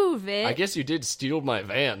 Prove it. I guess you did steal my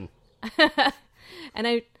van. And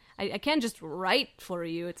I can't just write for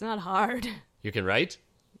you. It's not hard. You can write?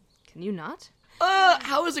 Can you not?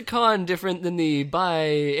 How is a con different than the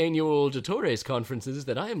biannual Dottores conferences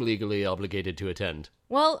that I am legally obligated to attend?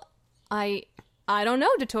 Well, I don't know,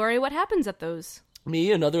 Dottore. What happens at those?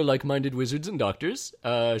 Me and other like-minded wizards and doctors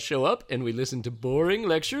show up and we listen to boring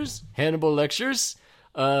lectures, Hannibal lectures,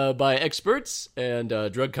 by experts and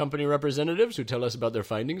drug company representatives who tell us about their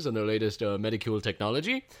findings on their latest medicule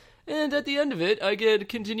technology. And at the end of it, I get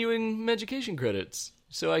continuing education credits,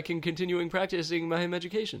 so I can continuing practicing my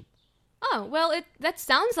education. Oh, well, that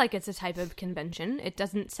sounds like it's a type of convention. It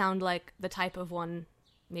doesn't sound like the type of one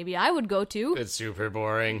maybe I would go to. It's super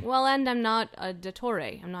boring. Well, and I'm not a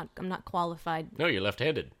dottore. I'm not qualified. No, you're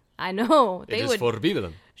left-handed. I know. It is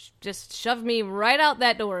forbidden. Just shove me right out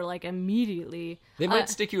that door, immediately. They might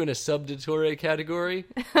stick you in a sub-dottore category,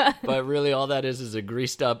 but really all that is a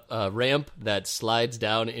greased-up ramp that slides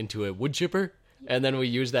down into a wood chipper, and then we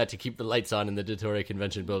use that to keep the lights on in the Dottore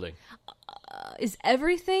convention building. Is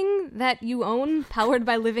everything that you own powered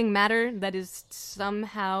by living matter that is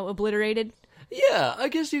somehow obliterated? Yeah, I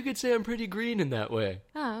guess you could say I'm pretty green in that way.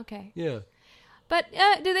 Oh, okay. Yeah. But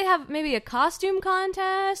do they have maybe a costume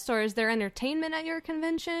contest, or is there entertainment at your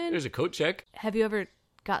convention? There's a coat check. Have you ever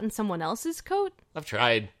gotten someone else's coat? I've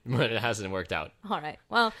tried, but it hasn't worked out. All right.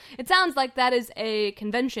 Well, it sounds like that is a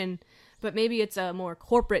convention, but maybe it's a more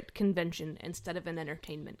corporate convention instead of an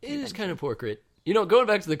entertainment convention. It is kind of portrait. Going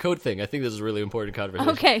back to the coat thing, I think this is a really important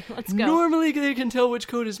conversation. Okay, let's go. Normally they can tell which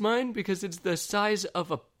coat is mine because it's the size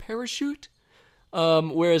of a parachute.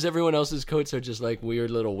 Whereas everyone else's coats are just like weird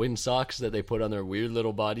little wind socks that they put on their weird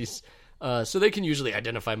little bodies. So they can usually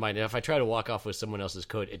identify mine. And if I try to walk off with someone else's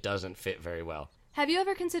coat, it doesn't fit very well. Have you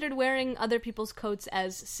ever considered wearing other people's coats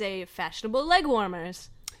as, say, fashionable leg warmers?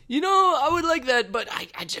 I would like that, but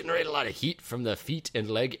I generate a lot of heat from the feet and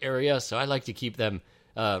leg area, so I like to keep them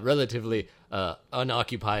relatively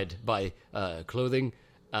unoccupied by clothing.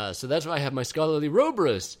 So that's why I have my scholarly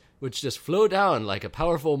robras, which just flow down like a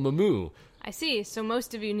powerful mamu. I see. So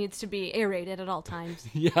most of you needs to be aerated at all times.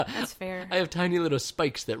 Yeah. That's fair. I have tiny little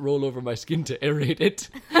spikes that roll over my skin to aerate it.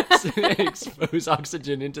 So they expose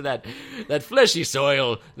oxygen into that fleshy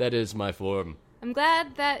soil that is my form. I'm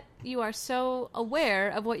glad that you are so aware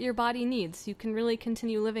of what your body needs. You can really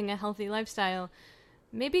continue living a healthy lifestyle.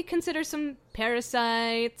 Maybe consider some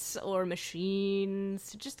parasites or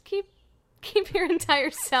machines. Just keep your entire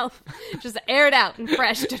self just aired out and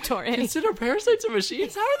fresh, Dottore. Consider parasites or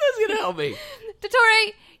machines? How are those going to help me?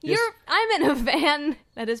 Dottore, Yes. I'm in a van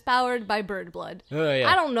that is powered by bird blood. Oh,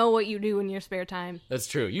 yeah. I don't know what you do in your spare time. That's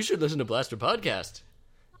true. You should listen to Blaster Podcast.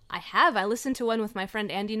 I have. I listened to one with my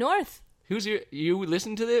friend Andy North. You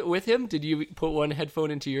listened to it with him? Did you put one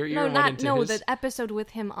headphone into your ear and one into his? The episode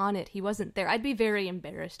with him on it. He wasn't there. I'd be very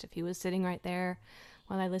embarrassed if he was sitting right there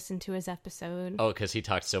while I listened to his episode. Oh, because he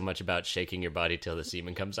talked so much about shaking your body till the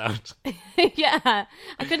semen comes out. Yeah.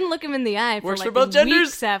 I couldn't look him in the eye for Works like for both genders?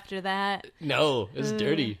 weeks after that. No, it's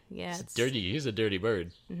dirty. Yeah, It's dirty. He's a dirty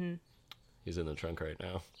bird. Mm-hmm. He's in the trunk right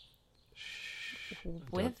now.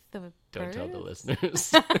 With the Don't tell the bird?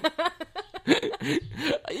 listeners.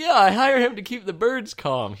 Yeah, I hire him to keep the birds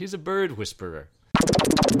calm. He's a bird whisperer.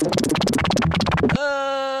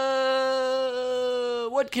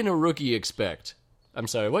 What can a rookie expect? I'm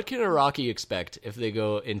sorry, what can a Rocky expect if they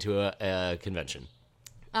go into a convention?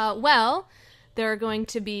 Well, there are going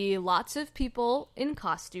to be lots of people in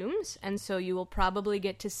costumes, and so you will probably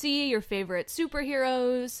get to see your favorite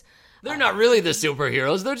superheroes. They're not really the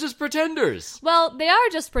superheroes, they're just pretenders. Well, they are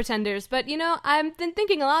just pretenders, but I've been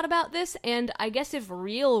thinking a lot about this, and I guess if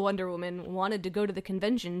real Wonder Woman wanted to go to the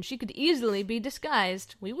convention, she could easily be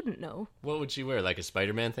disguised. We wouldn't know. What would she wear, like a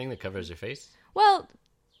Spider-Man thing that covers her face? Well,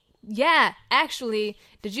 yeah, actually,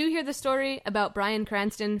 did you hear the story about Bryan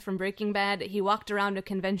Cranston from Breaking Bad? He walked around a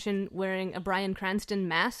convention wearing a Bryan Cranston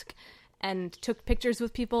mask and took pictures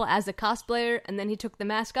with people as a cosplayer, and then he took the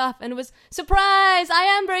mask off and was, surprise, I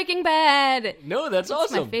am Breaking Bad! No, that's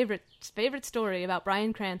awesome. My favorite story about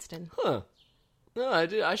Bryan Cranston. Huh. No,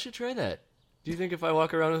 I should try that. Do you think if I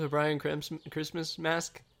walk around with a Bryan Christmas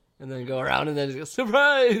mask and then go around and then go,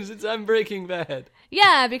 surprise, I'm Breaking Bad?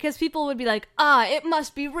 Yeah, because people would be like, it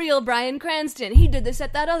must be real Bryan Cranston. He did this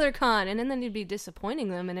at that other con. And then you'd be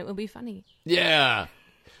disappointing them, and it would be funny. Yeah.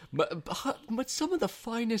 But some of the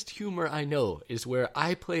finest humor I know is where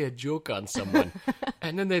I play a joke on someone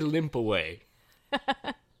and then they limp away.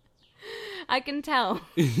 I can tell.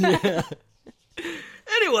 Yeah.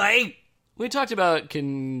 Anyway, we talked about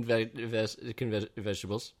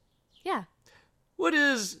vegetables. Yeah. What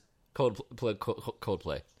is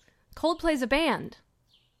Coldplay? Coldplay's a band.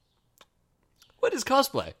 What is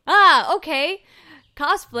cosplay? Okay.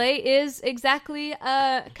 Cosplay is exactly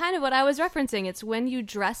kind of what I was referencing. It's when you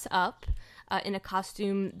dress up in a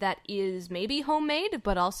costume that is maybe homemade,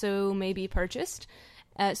 but also maybe purchased,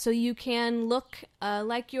 so you can look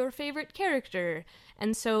like your favorite character.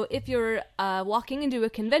 And so if you're walking into a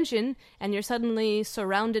convention and you're suddenly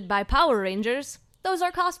surrounded by Power Rangers, those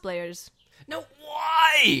are cosplayers. Now,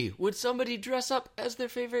 why would somebody dress up as their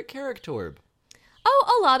favorite character?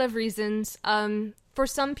 Oh, a lot of reasons. For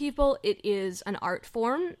some people, it is an art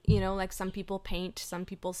form. Like some people paint, some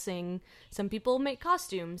people sing, some people make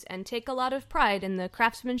costumes and take a lot of pride in the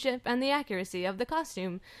craftsmanship and the accuracy of the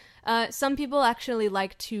costume. Some people actually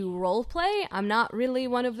like to role play. I'm not really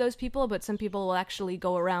one of those people, but some people will actually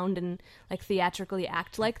go around and like theatrically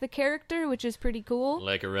act like the character, which is pretty cool.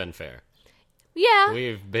 Like a Ren Fair. Yeah.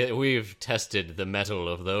 We've tested the mettle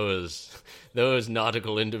of those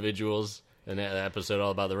nautical individuals. An episode all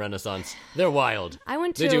about the Renaissance. They're wild.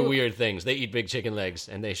 They do weird things. They eat big chicken legs,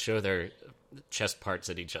 and they show their chest parts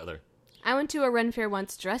at each other. I went to a Ren Fair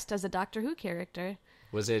once dressed as a Doctor Who character.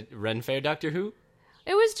 Was it Ren Fair Doctor Who?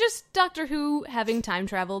 It was just Doctor Who having time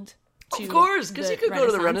traveled to Of course, because you could go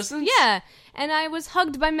to the Renaissance. Yeah, and I was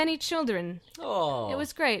hugged by many children. Oh. It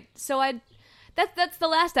was great. So that's the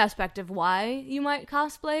last aspect of why you might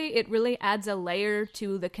cosplay. It really adds a layer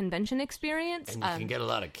to the convention experience. And you can get a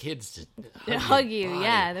lot of kids to hug you, body.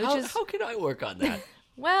 yeah. How can I work on that?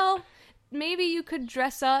 Well, maybe you could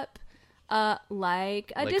dress up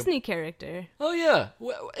like a Disney character. Oh, yeah.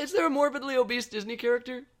 Is there a morbidly obese Disney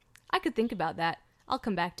character? I could think about that. I'll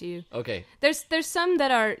come back to you. Okay. There's some that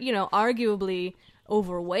are, arguably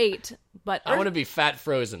overweight, but... I want to be fat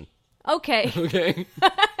Frozen. Okay. Okay.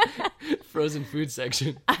 Frozen food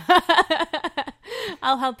section.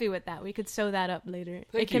 I'll help you with that. We could sew that up later.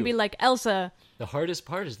 Thank it can you. be like Elsa. The hardest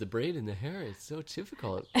part is the braid and the hair. It's so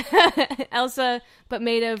difficult. Elsa, but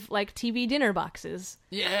made of like TV dinner boxes.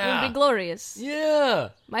 Yeah. It would be glorious. Yeah.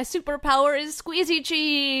 My superpower is squeezy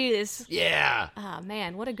cheese. Yeah. Ah,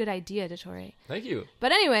 man, what a good idea, Dottore. Thank you.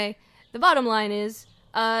 But anyway, the bottom line is,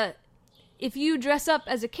 if you dress up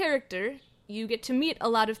as a character, you get to meet a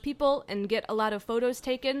lot of people and get a lot of photos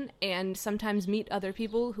taken, and sometimes meet other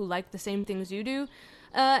people who like the same things you do.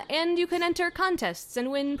 And you can enter contests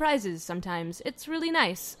and win prizes sometimes. It's really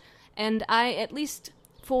nice. And I, at least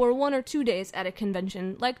for 1 or 2 days at a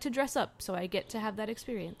convention, like to dress up, so I get to have that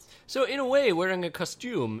experience. So in a way, wearing a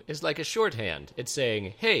costume is like a shorthand. It's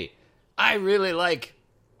saying, hey, I really like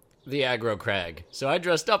the Aggro Crag, so I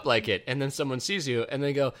dressed up like it. And then someone sees you, and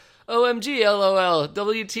they go, OMG, LOL,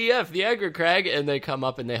 WTF, the Aggro Crag, and they come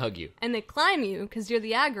up and they hug you. And they climb you, because you're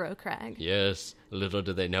the Aggro Crag. Yes, little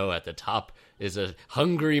do they know at the top is a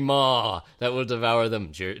hungry maw that will devour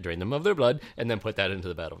them, drain them of their blood, and then put that into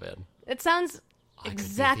the battle van. It sounds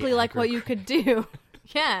exactly like what you could do.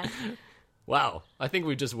 Yeah. Wow, I think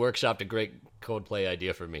we just workshopped a great Coldplay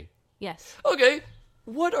idea for me. Yes. Okay,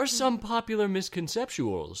 what are some popular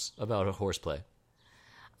misconceptions about a horseplay?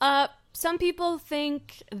 Some people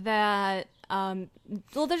think that,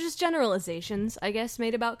 well, they're just generalizations, I guess,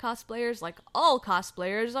 made about cosplayers. Like, all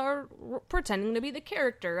cosplayers are pretending to be the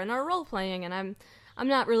character and are role-playing, and I'm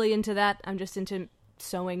not really into that. I'm just into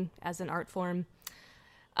sewing as an art form.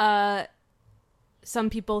 Some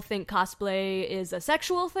people think cosplay is a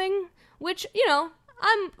sexual thing, which, you know,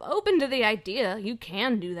 I'm open to the idea. You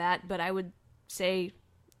can do that, but I would say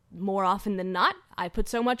more often than not, I put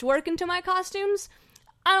so much work into my costumes,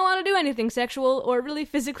 I don't want to do anything sexual or really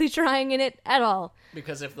physically trying in it at all.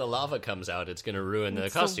 Because if the lava comes out, it's going to ruin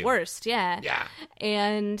the costume. It's the worst, yeah. Yeah.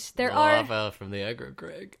 And there the are... lava from the Aggro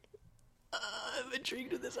Crag. I'm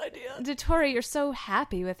intrigued with this idea. Dottore, you're so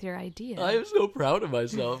happy with your idea. I am so proud of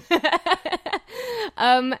myself.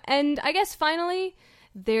 And I guess finally,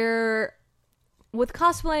 with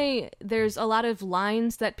cosplay, there's a lot of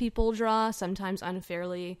lines that people draw, sometimes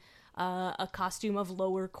unfairly. A costume of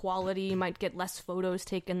lower quality might get less photos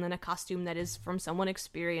taken than a costume that is from someone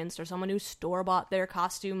experienced, or someone who store-bought their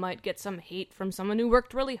costume might get some hate from someone who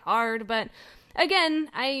worked really hard. But again,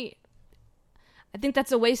 I think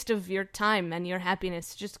that's a waste of your time and your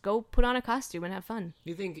happiness. Just go put on a costume and have fun.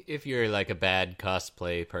 You think if you're like a bad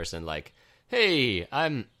cosplay person, like, hey,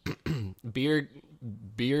 I'm beer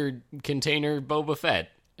container Boba Fett,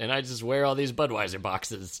 and I just wear all these Budweiser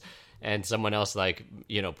boxes, and someone else, like,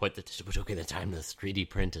 you know, took the time to 3D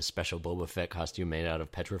print a special Boba Fett costume made out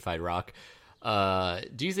of petrified rock.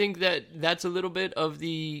 Do you think that that's a little bit of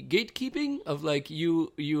the gatekeeping of, like,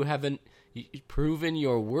 you haven't proven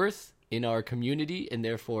your worth in our community, and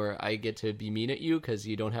therefore I get to be mean at you because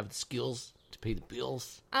you don't have the skills to pay the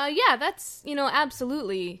bills? Yeah, that's, you know,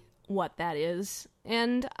 absolutely what that is,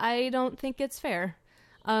 and I don't think it's fair.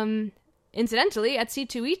 Incidentally, at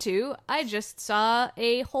C2E2, I just saw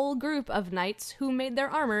a whole group of knights who made their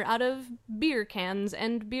armor out of beer cans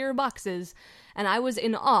and beer boxes, and I was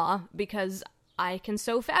in awe because I can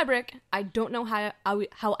sew fabric. I don't know how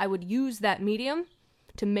I would use that medium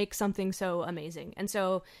to make something so amazing. And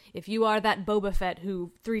so, if you are that Boba Fett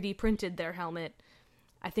who 3D printed their helmet,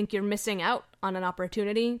 I think you're missing out on an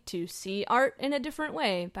opportunity to see art in a different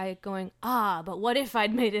way by going, but what if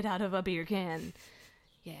I'd made it out of a beer can?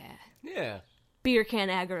 Yeah. Beer can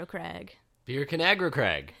Aggro Crag. Beer can Aggro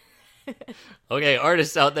Crag. Okay,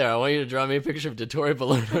 artists out there, I want you to draw me a picture of Dottore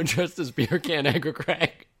Bologna dressed as Beer can Aggro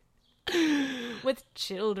Crag. With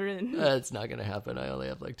children. It's not gonna happen. I only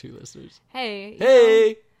have like 2 listeners. Hey!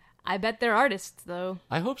 Hey! I bet they're artists, though.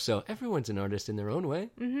 I hope so. Everyone's an artist in their own way.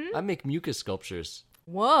 Mm-hmm. I make mucus sculptures.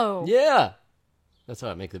 Whoa! Yeah! That's how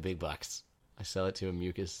I make the big bucks. I sell it to a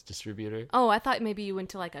mucus distributor. Oh, I thought maybe you went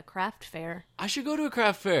to like a craft fair. I should go to a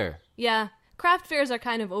craft fair. Yeah. Craft fairs are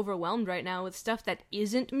kind of overwhelmed right now with stuff that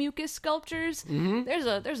isn't mucus sculptures. Mm-hmm.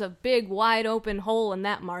 There's a big, wide open hole in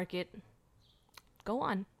that market. Go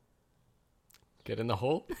on. Get in the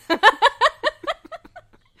hole?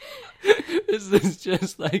 This is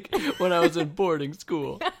just like when I was in boarding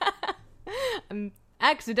school. I'm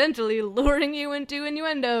accidentally luring you into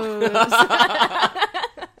innuendos.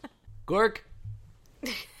 Gork.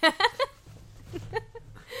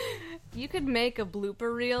 You could make a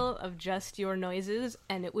blooper reel of just your noises,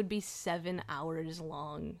 and it would be 7 hours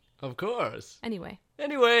long. Of course. Anyway,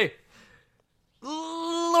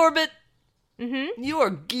 Lorbit. Mm-hmm. You are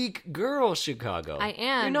Geek Girl Chicago. I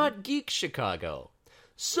am. You're not Geek Chicago.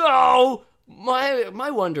 So, my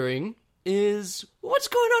wondering is, what's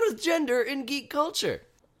going on with gender in geek culture?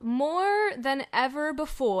 more than ever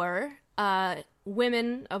before,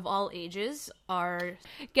 women of all ages are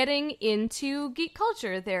getting into geek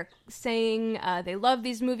culture. They're saying they love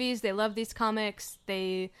these movies, they love these comics,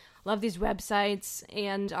 they love these websites,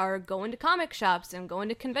 and are going to comic shops and going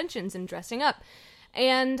to conventions and dressing up.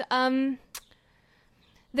 And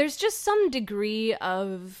There's just some degree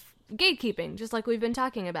of gatekeeping, just like we've been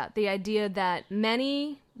talking about. The idea that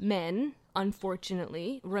many men,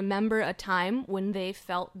 unfortunately, remember a time when they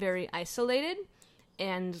felt very isolated,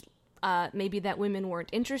 and maybe that women weren't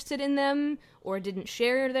interested in them or didn't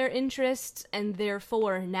share their interests, and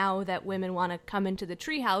therefore now that women want to come into the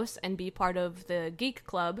treehouse and be part of the geek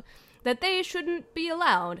club, that they shouldn't be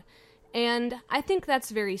allowed. And I think that's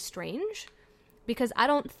very strange, because I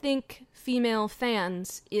don't think female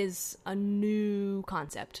fans is a new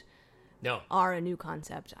concept. No. Are a new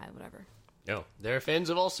concept, whatever. No, they're fans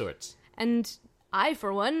of all sorts. And I,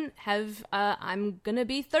 for one, I'm gonna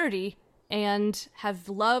be 30 and have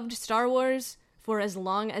loved Star Wars for as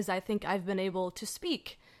long as I think I've been able to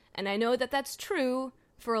speak. And I know that that's true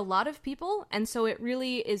for a lot of people, and so it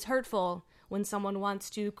really is hurtful when someone wants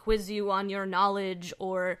to quiz you on your knowledge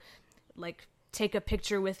or, like, take a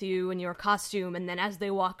picture with you in your costume, and then as they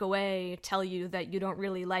walk away, tell you that you don't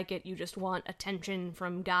really like it, you just want attention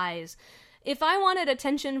from guys. If I wanted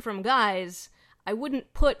attention from guys, I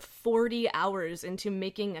wouldn't put 40 hours into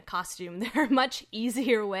making a costume. There are much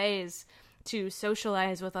easier ways to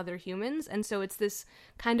socialize with other humans, and so it's this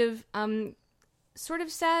kind of sort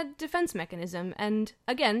of sad defense mechanism. And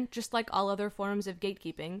again, just like all other forms of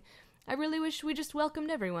gatekeeping, I really wish we just welcomed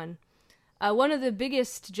everyone. One of the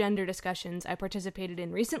biggest gender discussions I participated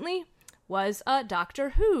in recently was Doctor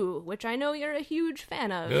Who, which I know you're a huge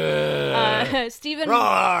fan of. Stephen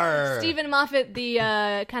Moffat,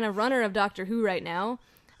 the kind of runner of Doctor Who right now,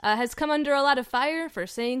 has come under a lot of fire for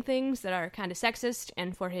saying things that are kind of sexist,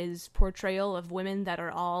 and for his portrayal of women that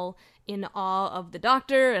are all in awe of the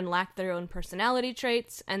Doctor and lack their own personality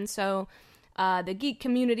traits. And so the geek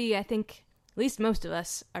community, I think, at least most of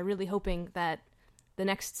us, are really hoping that the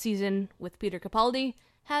next season with Peter Capaldi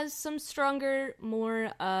has some stronger,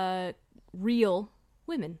 more real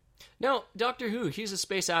women. Now, Doctor Who, he's a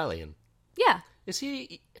space alien. Yeah. Is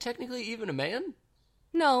he technically even a man?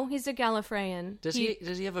 No, he's a Gallifreyan. Does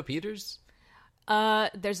he have a Peters?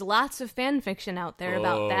 There's lots of fan fiction out there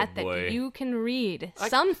about that boy. you can read.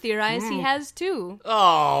 Some theorize he has two.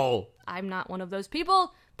 Oh! I'm not one of those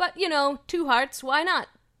people, but, you know, two hearts, why not?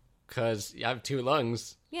 'Cause I have two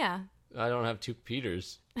lungs. Yeah. I don't have two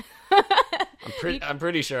Peters. I'm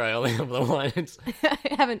pretty sure I only have the one.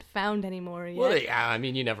 I haven't found any more yet. Well, yeah, I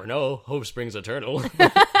mean, you never know. Hope springs eternal.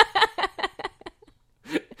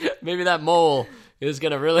 Maybe that mole is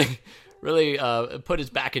gonna really put his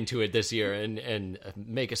back into it this year and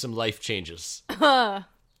make some life changes. Isn't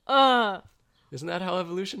that how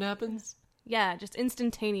evolution happens? Yeah, just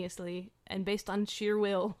instantaneously and based on sheer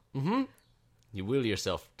will. Mm-hmm. You will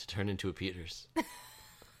yourself to turn into a Peters.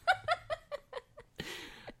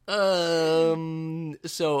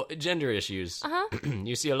 So gender issues.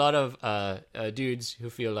 You see a lot of dudes who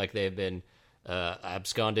feel like they've been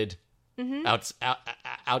absconded,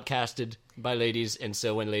 outcasted by ladies, and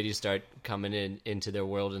so when ladies start coming into their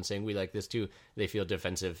world and saying we like this too, they feel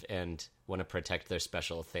defensive and want to protect their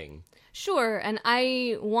special thing. Sure, and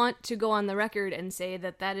I want to go on the record and say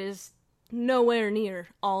that that is nowhere near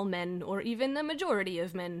all men, or even the majority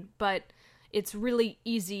of men, but it's really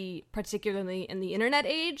easy, particularly in the internet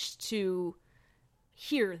age, to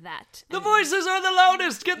hear that. The voices are the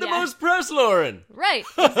loudest! Get the most press, Lauren! Right,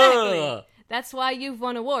 exactly. That's why you've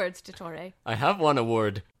won awards, Dottore. I have one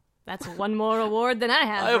award. That's one more award than I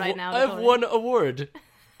have right now, I have Dottore. one award.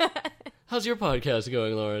 How's your podcast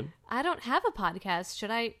going, Lauren? I don't have a podcast.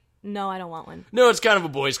 Should I? No, I don't want one. No, it's kind of a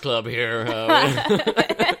boys' club here.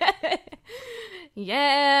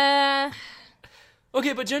 Yeah.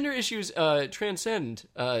 Okay, but gender issues transcend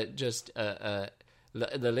just the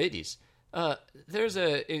ladies. There's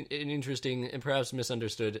an interesting and perhaps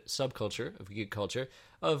misunderstood subculture of geek culture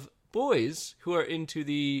of boys who are into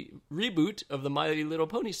the reboot of the My Little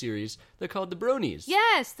Pony series. They're called the Bronies.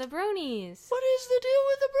 Yes, the Bronies. What is the deal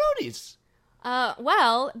with the Bronies?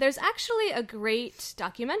 Well, there's actually a great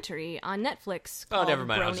documentary on Netflix called never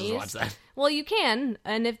mind. Bronies. I'll just watch that. Well, you can,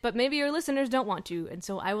 but maybe your listeners don't want to, and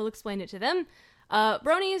so I will explain it to them.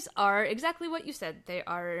 Bronies are exactly what you said. They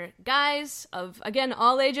are guys of, again,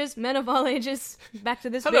 all ages, men of all ages, back to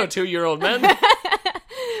this Hello, bit, 2-year-old men.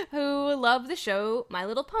 who love the show My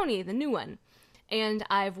Little Pony, the new one. And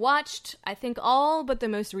I've watched, I think, all but the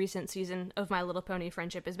most recent season of My Little Pony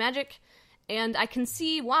Friendship is Magic, and I can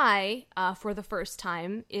see why, for the first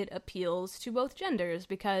time, it appeals to both genders,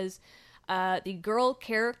 because the girl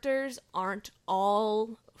characters aren't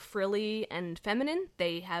all frilly and feminine.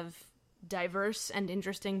 They have diverse and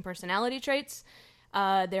interesting personality traits.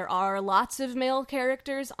 There are lots of male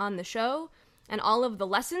characters on the show, And all of the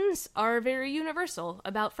lessons are very universal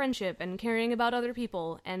about friendship and caring about other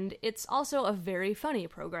people. And it's also a very funny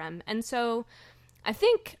program. And so I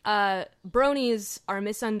think bronies are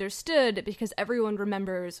misunderstood because everyone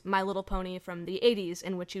remembers My Little Pony from the 80s,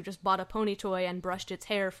 in which you just bought a pony toy and brushed its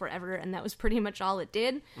hair forever, and that was pretty much all it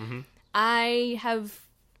did. Mm-hmm. I have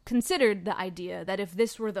considered the idea that if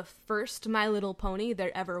this were the first My Little Pony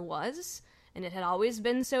there ever was, and it had always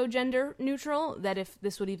been so gender neutral, that if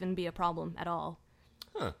this would even be a problem at all.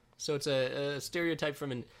 Huh. So it's a stereotype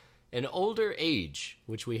from an older age,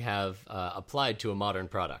 which we have applied to a modern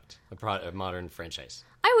product, a modern franchise.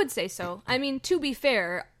 I would say so. I mean, to be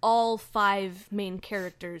fair, all 5 main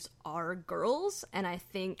characters are girls, and I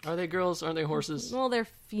think... Are they girls? Aren't they horses? Well, they're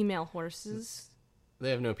female horses. They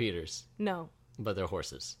have no Peters. No. But they're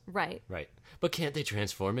horses. Right. Right. But can't they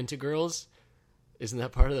transform into girls? Isn't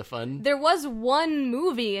that part of the fun? There was one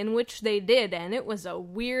movie in which they did, and it was a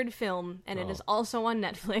weird film, and it is also on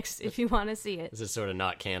Netflix if you want to see it. This is sort of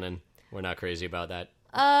not canon. We're not crazy about that.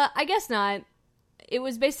 I guess not. It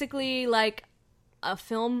was basically like a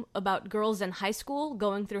film about girls in high school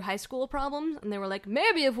going through high school problems, and they were like,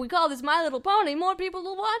 maybe if we call this My Little Pony, more people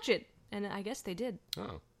will watch it. And I guess they did.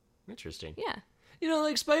 Oh, interesting. Yeah. You know,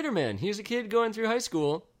 like Spider-Man. He's a kid going through high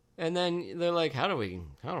school, and then they're like, how do we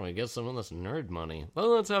get some of this nerd money? Well,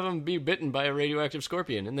 let's have him be bitten by a radioactive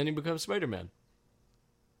scorpion, and then he becomes Spider-Man.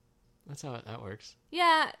 That's how that works.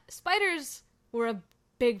 Yeah, spiders were a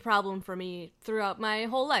big problem for me throughout my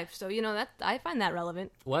whole life, so, you know, that I find that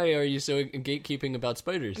relevant. Why are you so gatekeeping about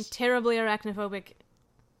spiders? I'm terribly arachnophobic.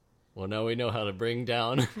 Well, now we know how to bring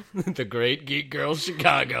down the great Geek Girl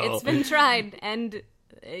Chicago. It's been tried, and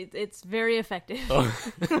it's very effective. Oh.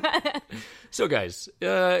 So, guys,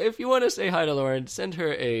 if you want to say hi to Lauren, send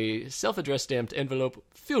her a self-addressed stamped envelope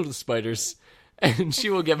filled with spiders, and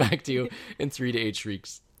she will get back to you in 3 to 8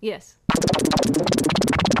 shrieks. Yes.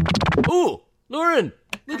 Ooh, Lauren,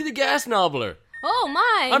 look at the gas nobbler. Oh,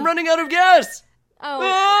 my! I'm running out of gas! Oh.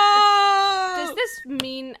 Ah! Does this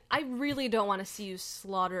mean I really don't want to see you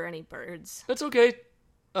slaughter any birds? That's okay.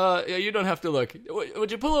 Yeah, you don't have to look.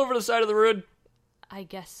 Would you pull over to the side of the road? I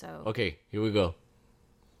guess so. Okay, here we go.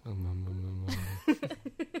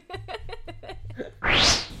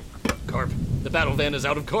 Carp, the battle van is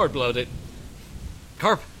out of cord blood.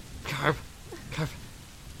 Carp! Carp!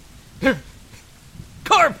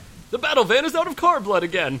 The battle van is out of cord blood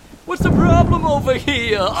again! What's the problem over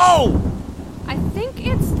here? Oh! I think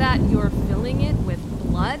it's that you're filling it with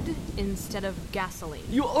blood instead of gasoline.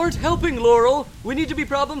 You aren't helping, Laurel! We need to be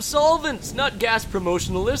problem solvents, not gas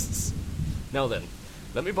promotionalists. Now then,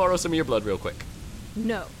 let me borrow some of your blood real quick.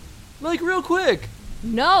 No. Like, real quick!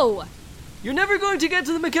 No! You're never going to get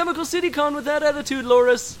to the Mechemical City Con with that attitude,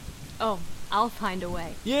 Loris. Oh, I'll find a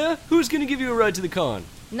way. Yeah? Who's gonna give you a ride to the con?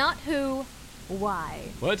 Not who, why.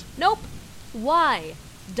 What? Nope. Why?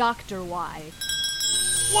 Dr. Y.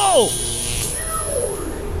 Whoa!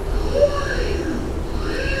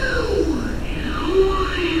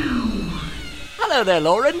 Hello there,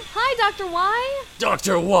 Lauren. Hi, Dr. Y.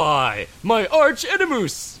 Dr. Y, my arch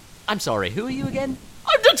enemus. I'm sorry, who are you again?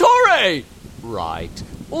 I'm Dottore! Right.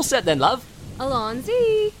 All set then, love.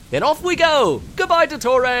 Alonzi. Then off we go. Goodbye,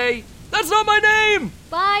 Dottore. That's not my name!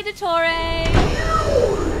 Bye, Dottore.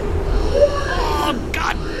 Oh,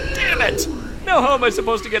 god damn it! Now how am I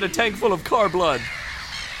supposed to get a tank full of car blood?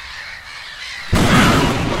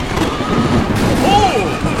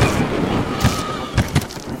 Oh!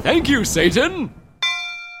 Thank you, Satan!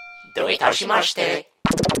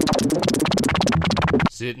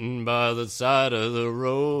 Sitting by the side of the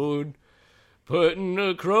road, putting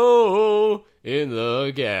a crow in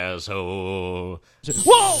the gas hole.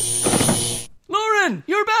 Whoa! Lauren,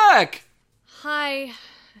 you're back! Hi,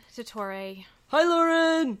 Dottore. Hi,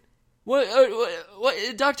 Lauren! What,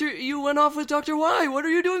 Doctor, you went off with Dr. Y. What are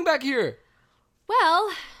you doing back here? Well,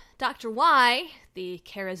 Dr. Y, the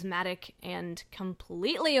charismatic and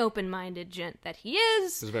completely open-minded gent that he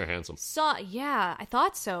is... He's very handsome. Yeah, I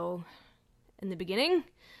thought so in the beginning.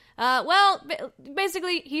 Well,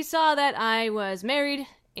 basically, he saw that I was married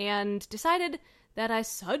and decided that I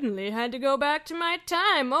suddenly had to go back to my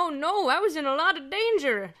time. Oh no, I was in a lot of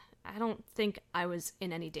danger. I don't think I was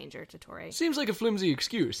in any danger, Dottore. Seems like a flimsy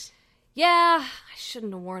excuse. Yeah, I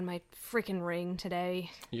shouldn't have worn my freaking ring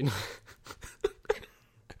today. You know...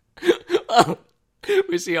 Well,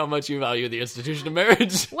 we see how much you value the institution of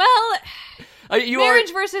marriage. Well, marriage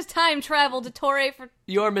are, versus time travel, Dottore, for...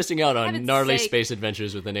 You are missing out on gnarly sake. space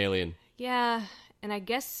adventures with an alien. Yeah, and I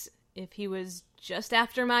guess if he was just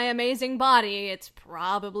after my amazing body, it's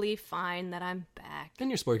probably fine that I'm back. And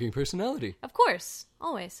your sparking personality. Of course,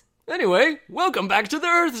 always. Anyway, welcome back to the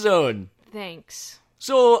Earth Zone. Thanks.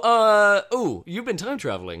 So, you've been time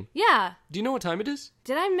traveling. Yeah. Do you know what time it is?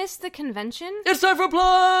 Did I miss the convention? It's time for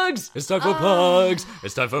plugs! It's time for plugs!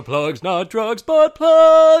 It's time for plugs, not drugs, but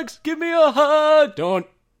plugs! Give me a hug! Don't.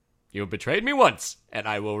 You betrayed me once, and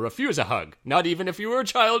I will refuse a hug. Not even if you were a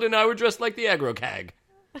child and I were dressed like the aggro cag.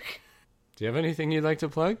 Do you have anything you'd like to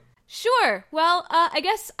plug? Sure. Well, I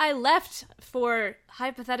guess I left for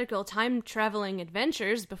hypothetical time-traveling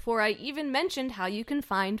adventures before I even mentioned how you can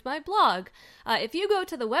find my blog. If you go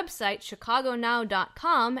to the website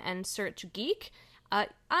chicagonow.com and search geek,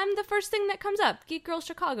 I'm the first thing that comes up, Geek Girl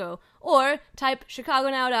Chicago. Or type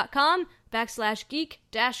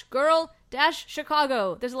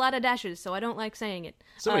chicagonow.com/geek-girl-Chicago. There's a lot of dashes, so I don't like saying it.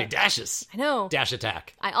 So many dashes. I know. Dash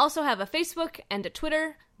attack. I also have a Facebook and a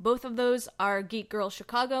Twitter. Both of those are Geek Girl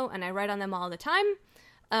Chicago, and I write on them all the time.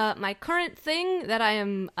 My current thing that I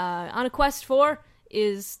am on a quest for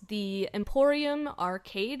is the Emporium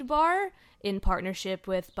Arcade Bar, in partnership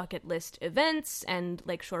with Bucket List Events and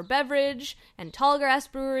Lakeshore Beverage and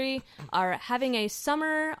Tallgrass Brewery, are having a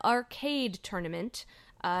summer arcade tournament.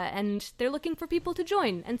 And they're looking for people to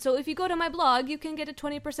join. And so if you go to my blog, you can get a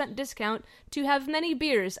 20% discount to have many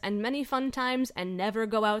beers and many fun times and never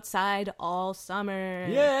go outside all summer.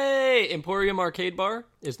 Yay! Emporium Arcade Bar?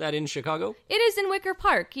 Is that in Chicago? It is in Wicker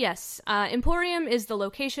Park, yes. Emporium is the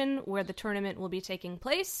location where the tournament will be taking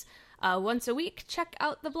place. Once a week, check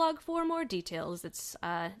out the blog for more details. It's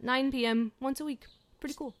 9 p.m. once a week.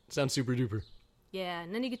 Pretty cool. Sounds super duper. Yeah,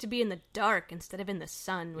 and then you get to be in the dark instead of in the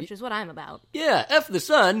sun, which is what I'm about. Yeah, F the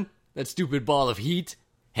sun. That stupid ball of heat.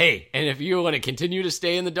 Hey, and if you want to continue to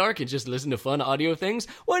stay in the dark and just listen to fun audio things,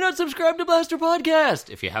 why not subscribe to Blaster Podcast?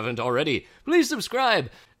 If you haven't already, please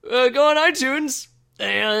subscribe. Go on iTunes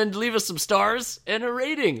and leave us some stars and a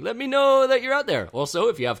rating. Let me know that you're out there. Also,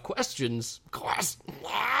 if you have questions...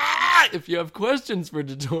 If you have questions for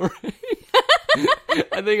Dottore...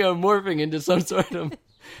 I think I'm morphing into some sort of...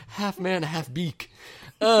 half man, half beak.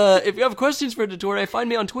 If you have questions for Dottore, find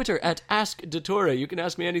me on Twitter at AskDottore. You can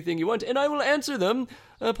ask me anything you want, and I will answer them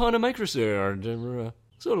upon a microsword.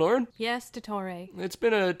 So, Lauren? Yes, Dottore. It's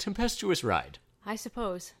been a tempestuous ride. I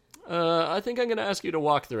suppose. I think I'm going to ask you to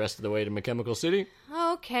walk the rest of the way to McChemical City.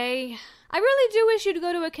 Okay. I really do wish you to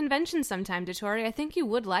go to a convention sometime, Dottore. I think you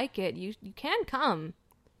would like it. You can come.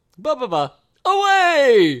 Ba-ba-ba.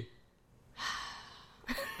 Away!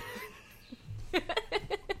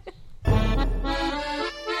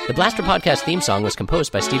 The Blaster Podcast theme song was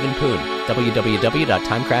composed by Stephen Poon,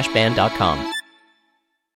 www.timecrashband.com.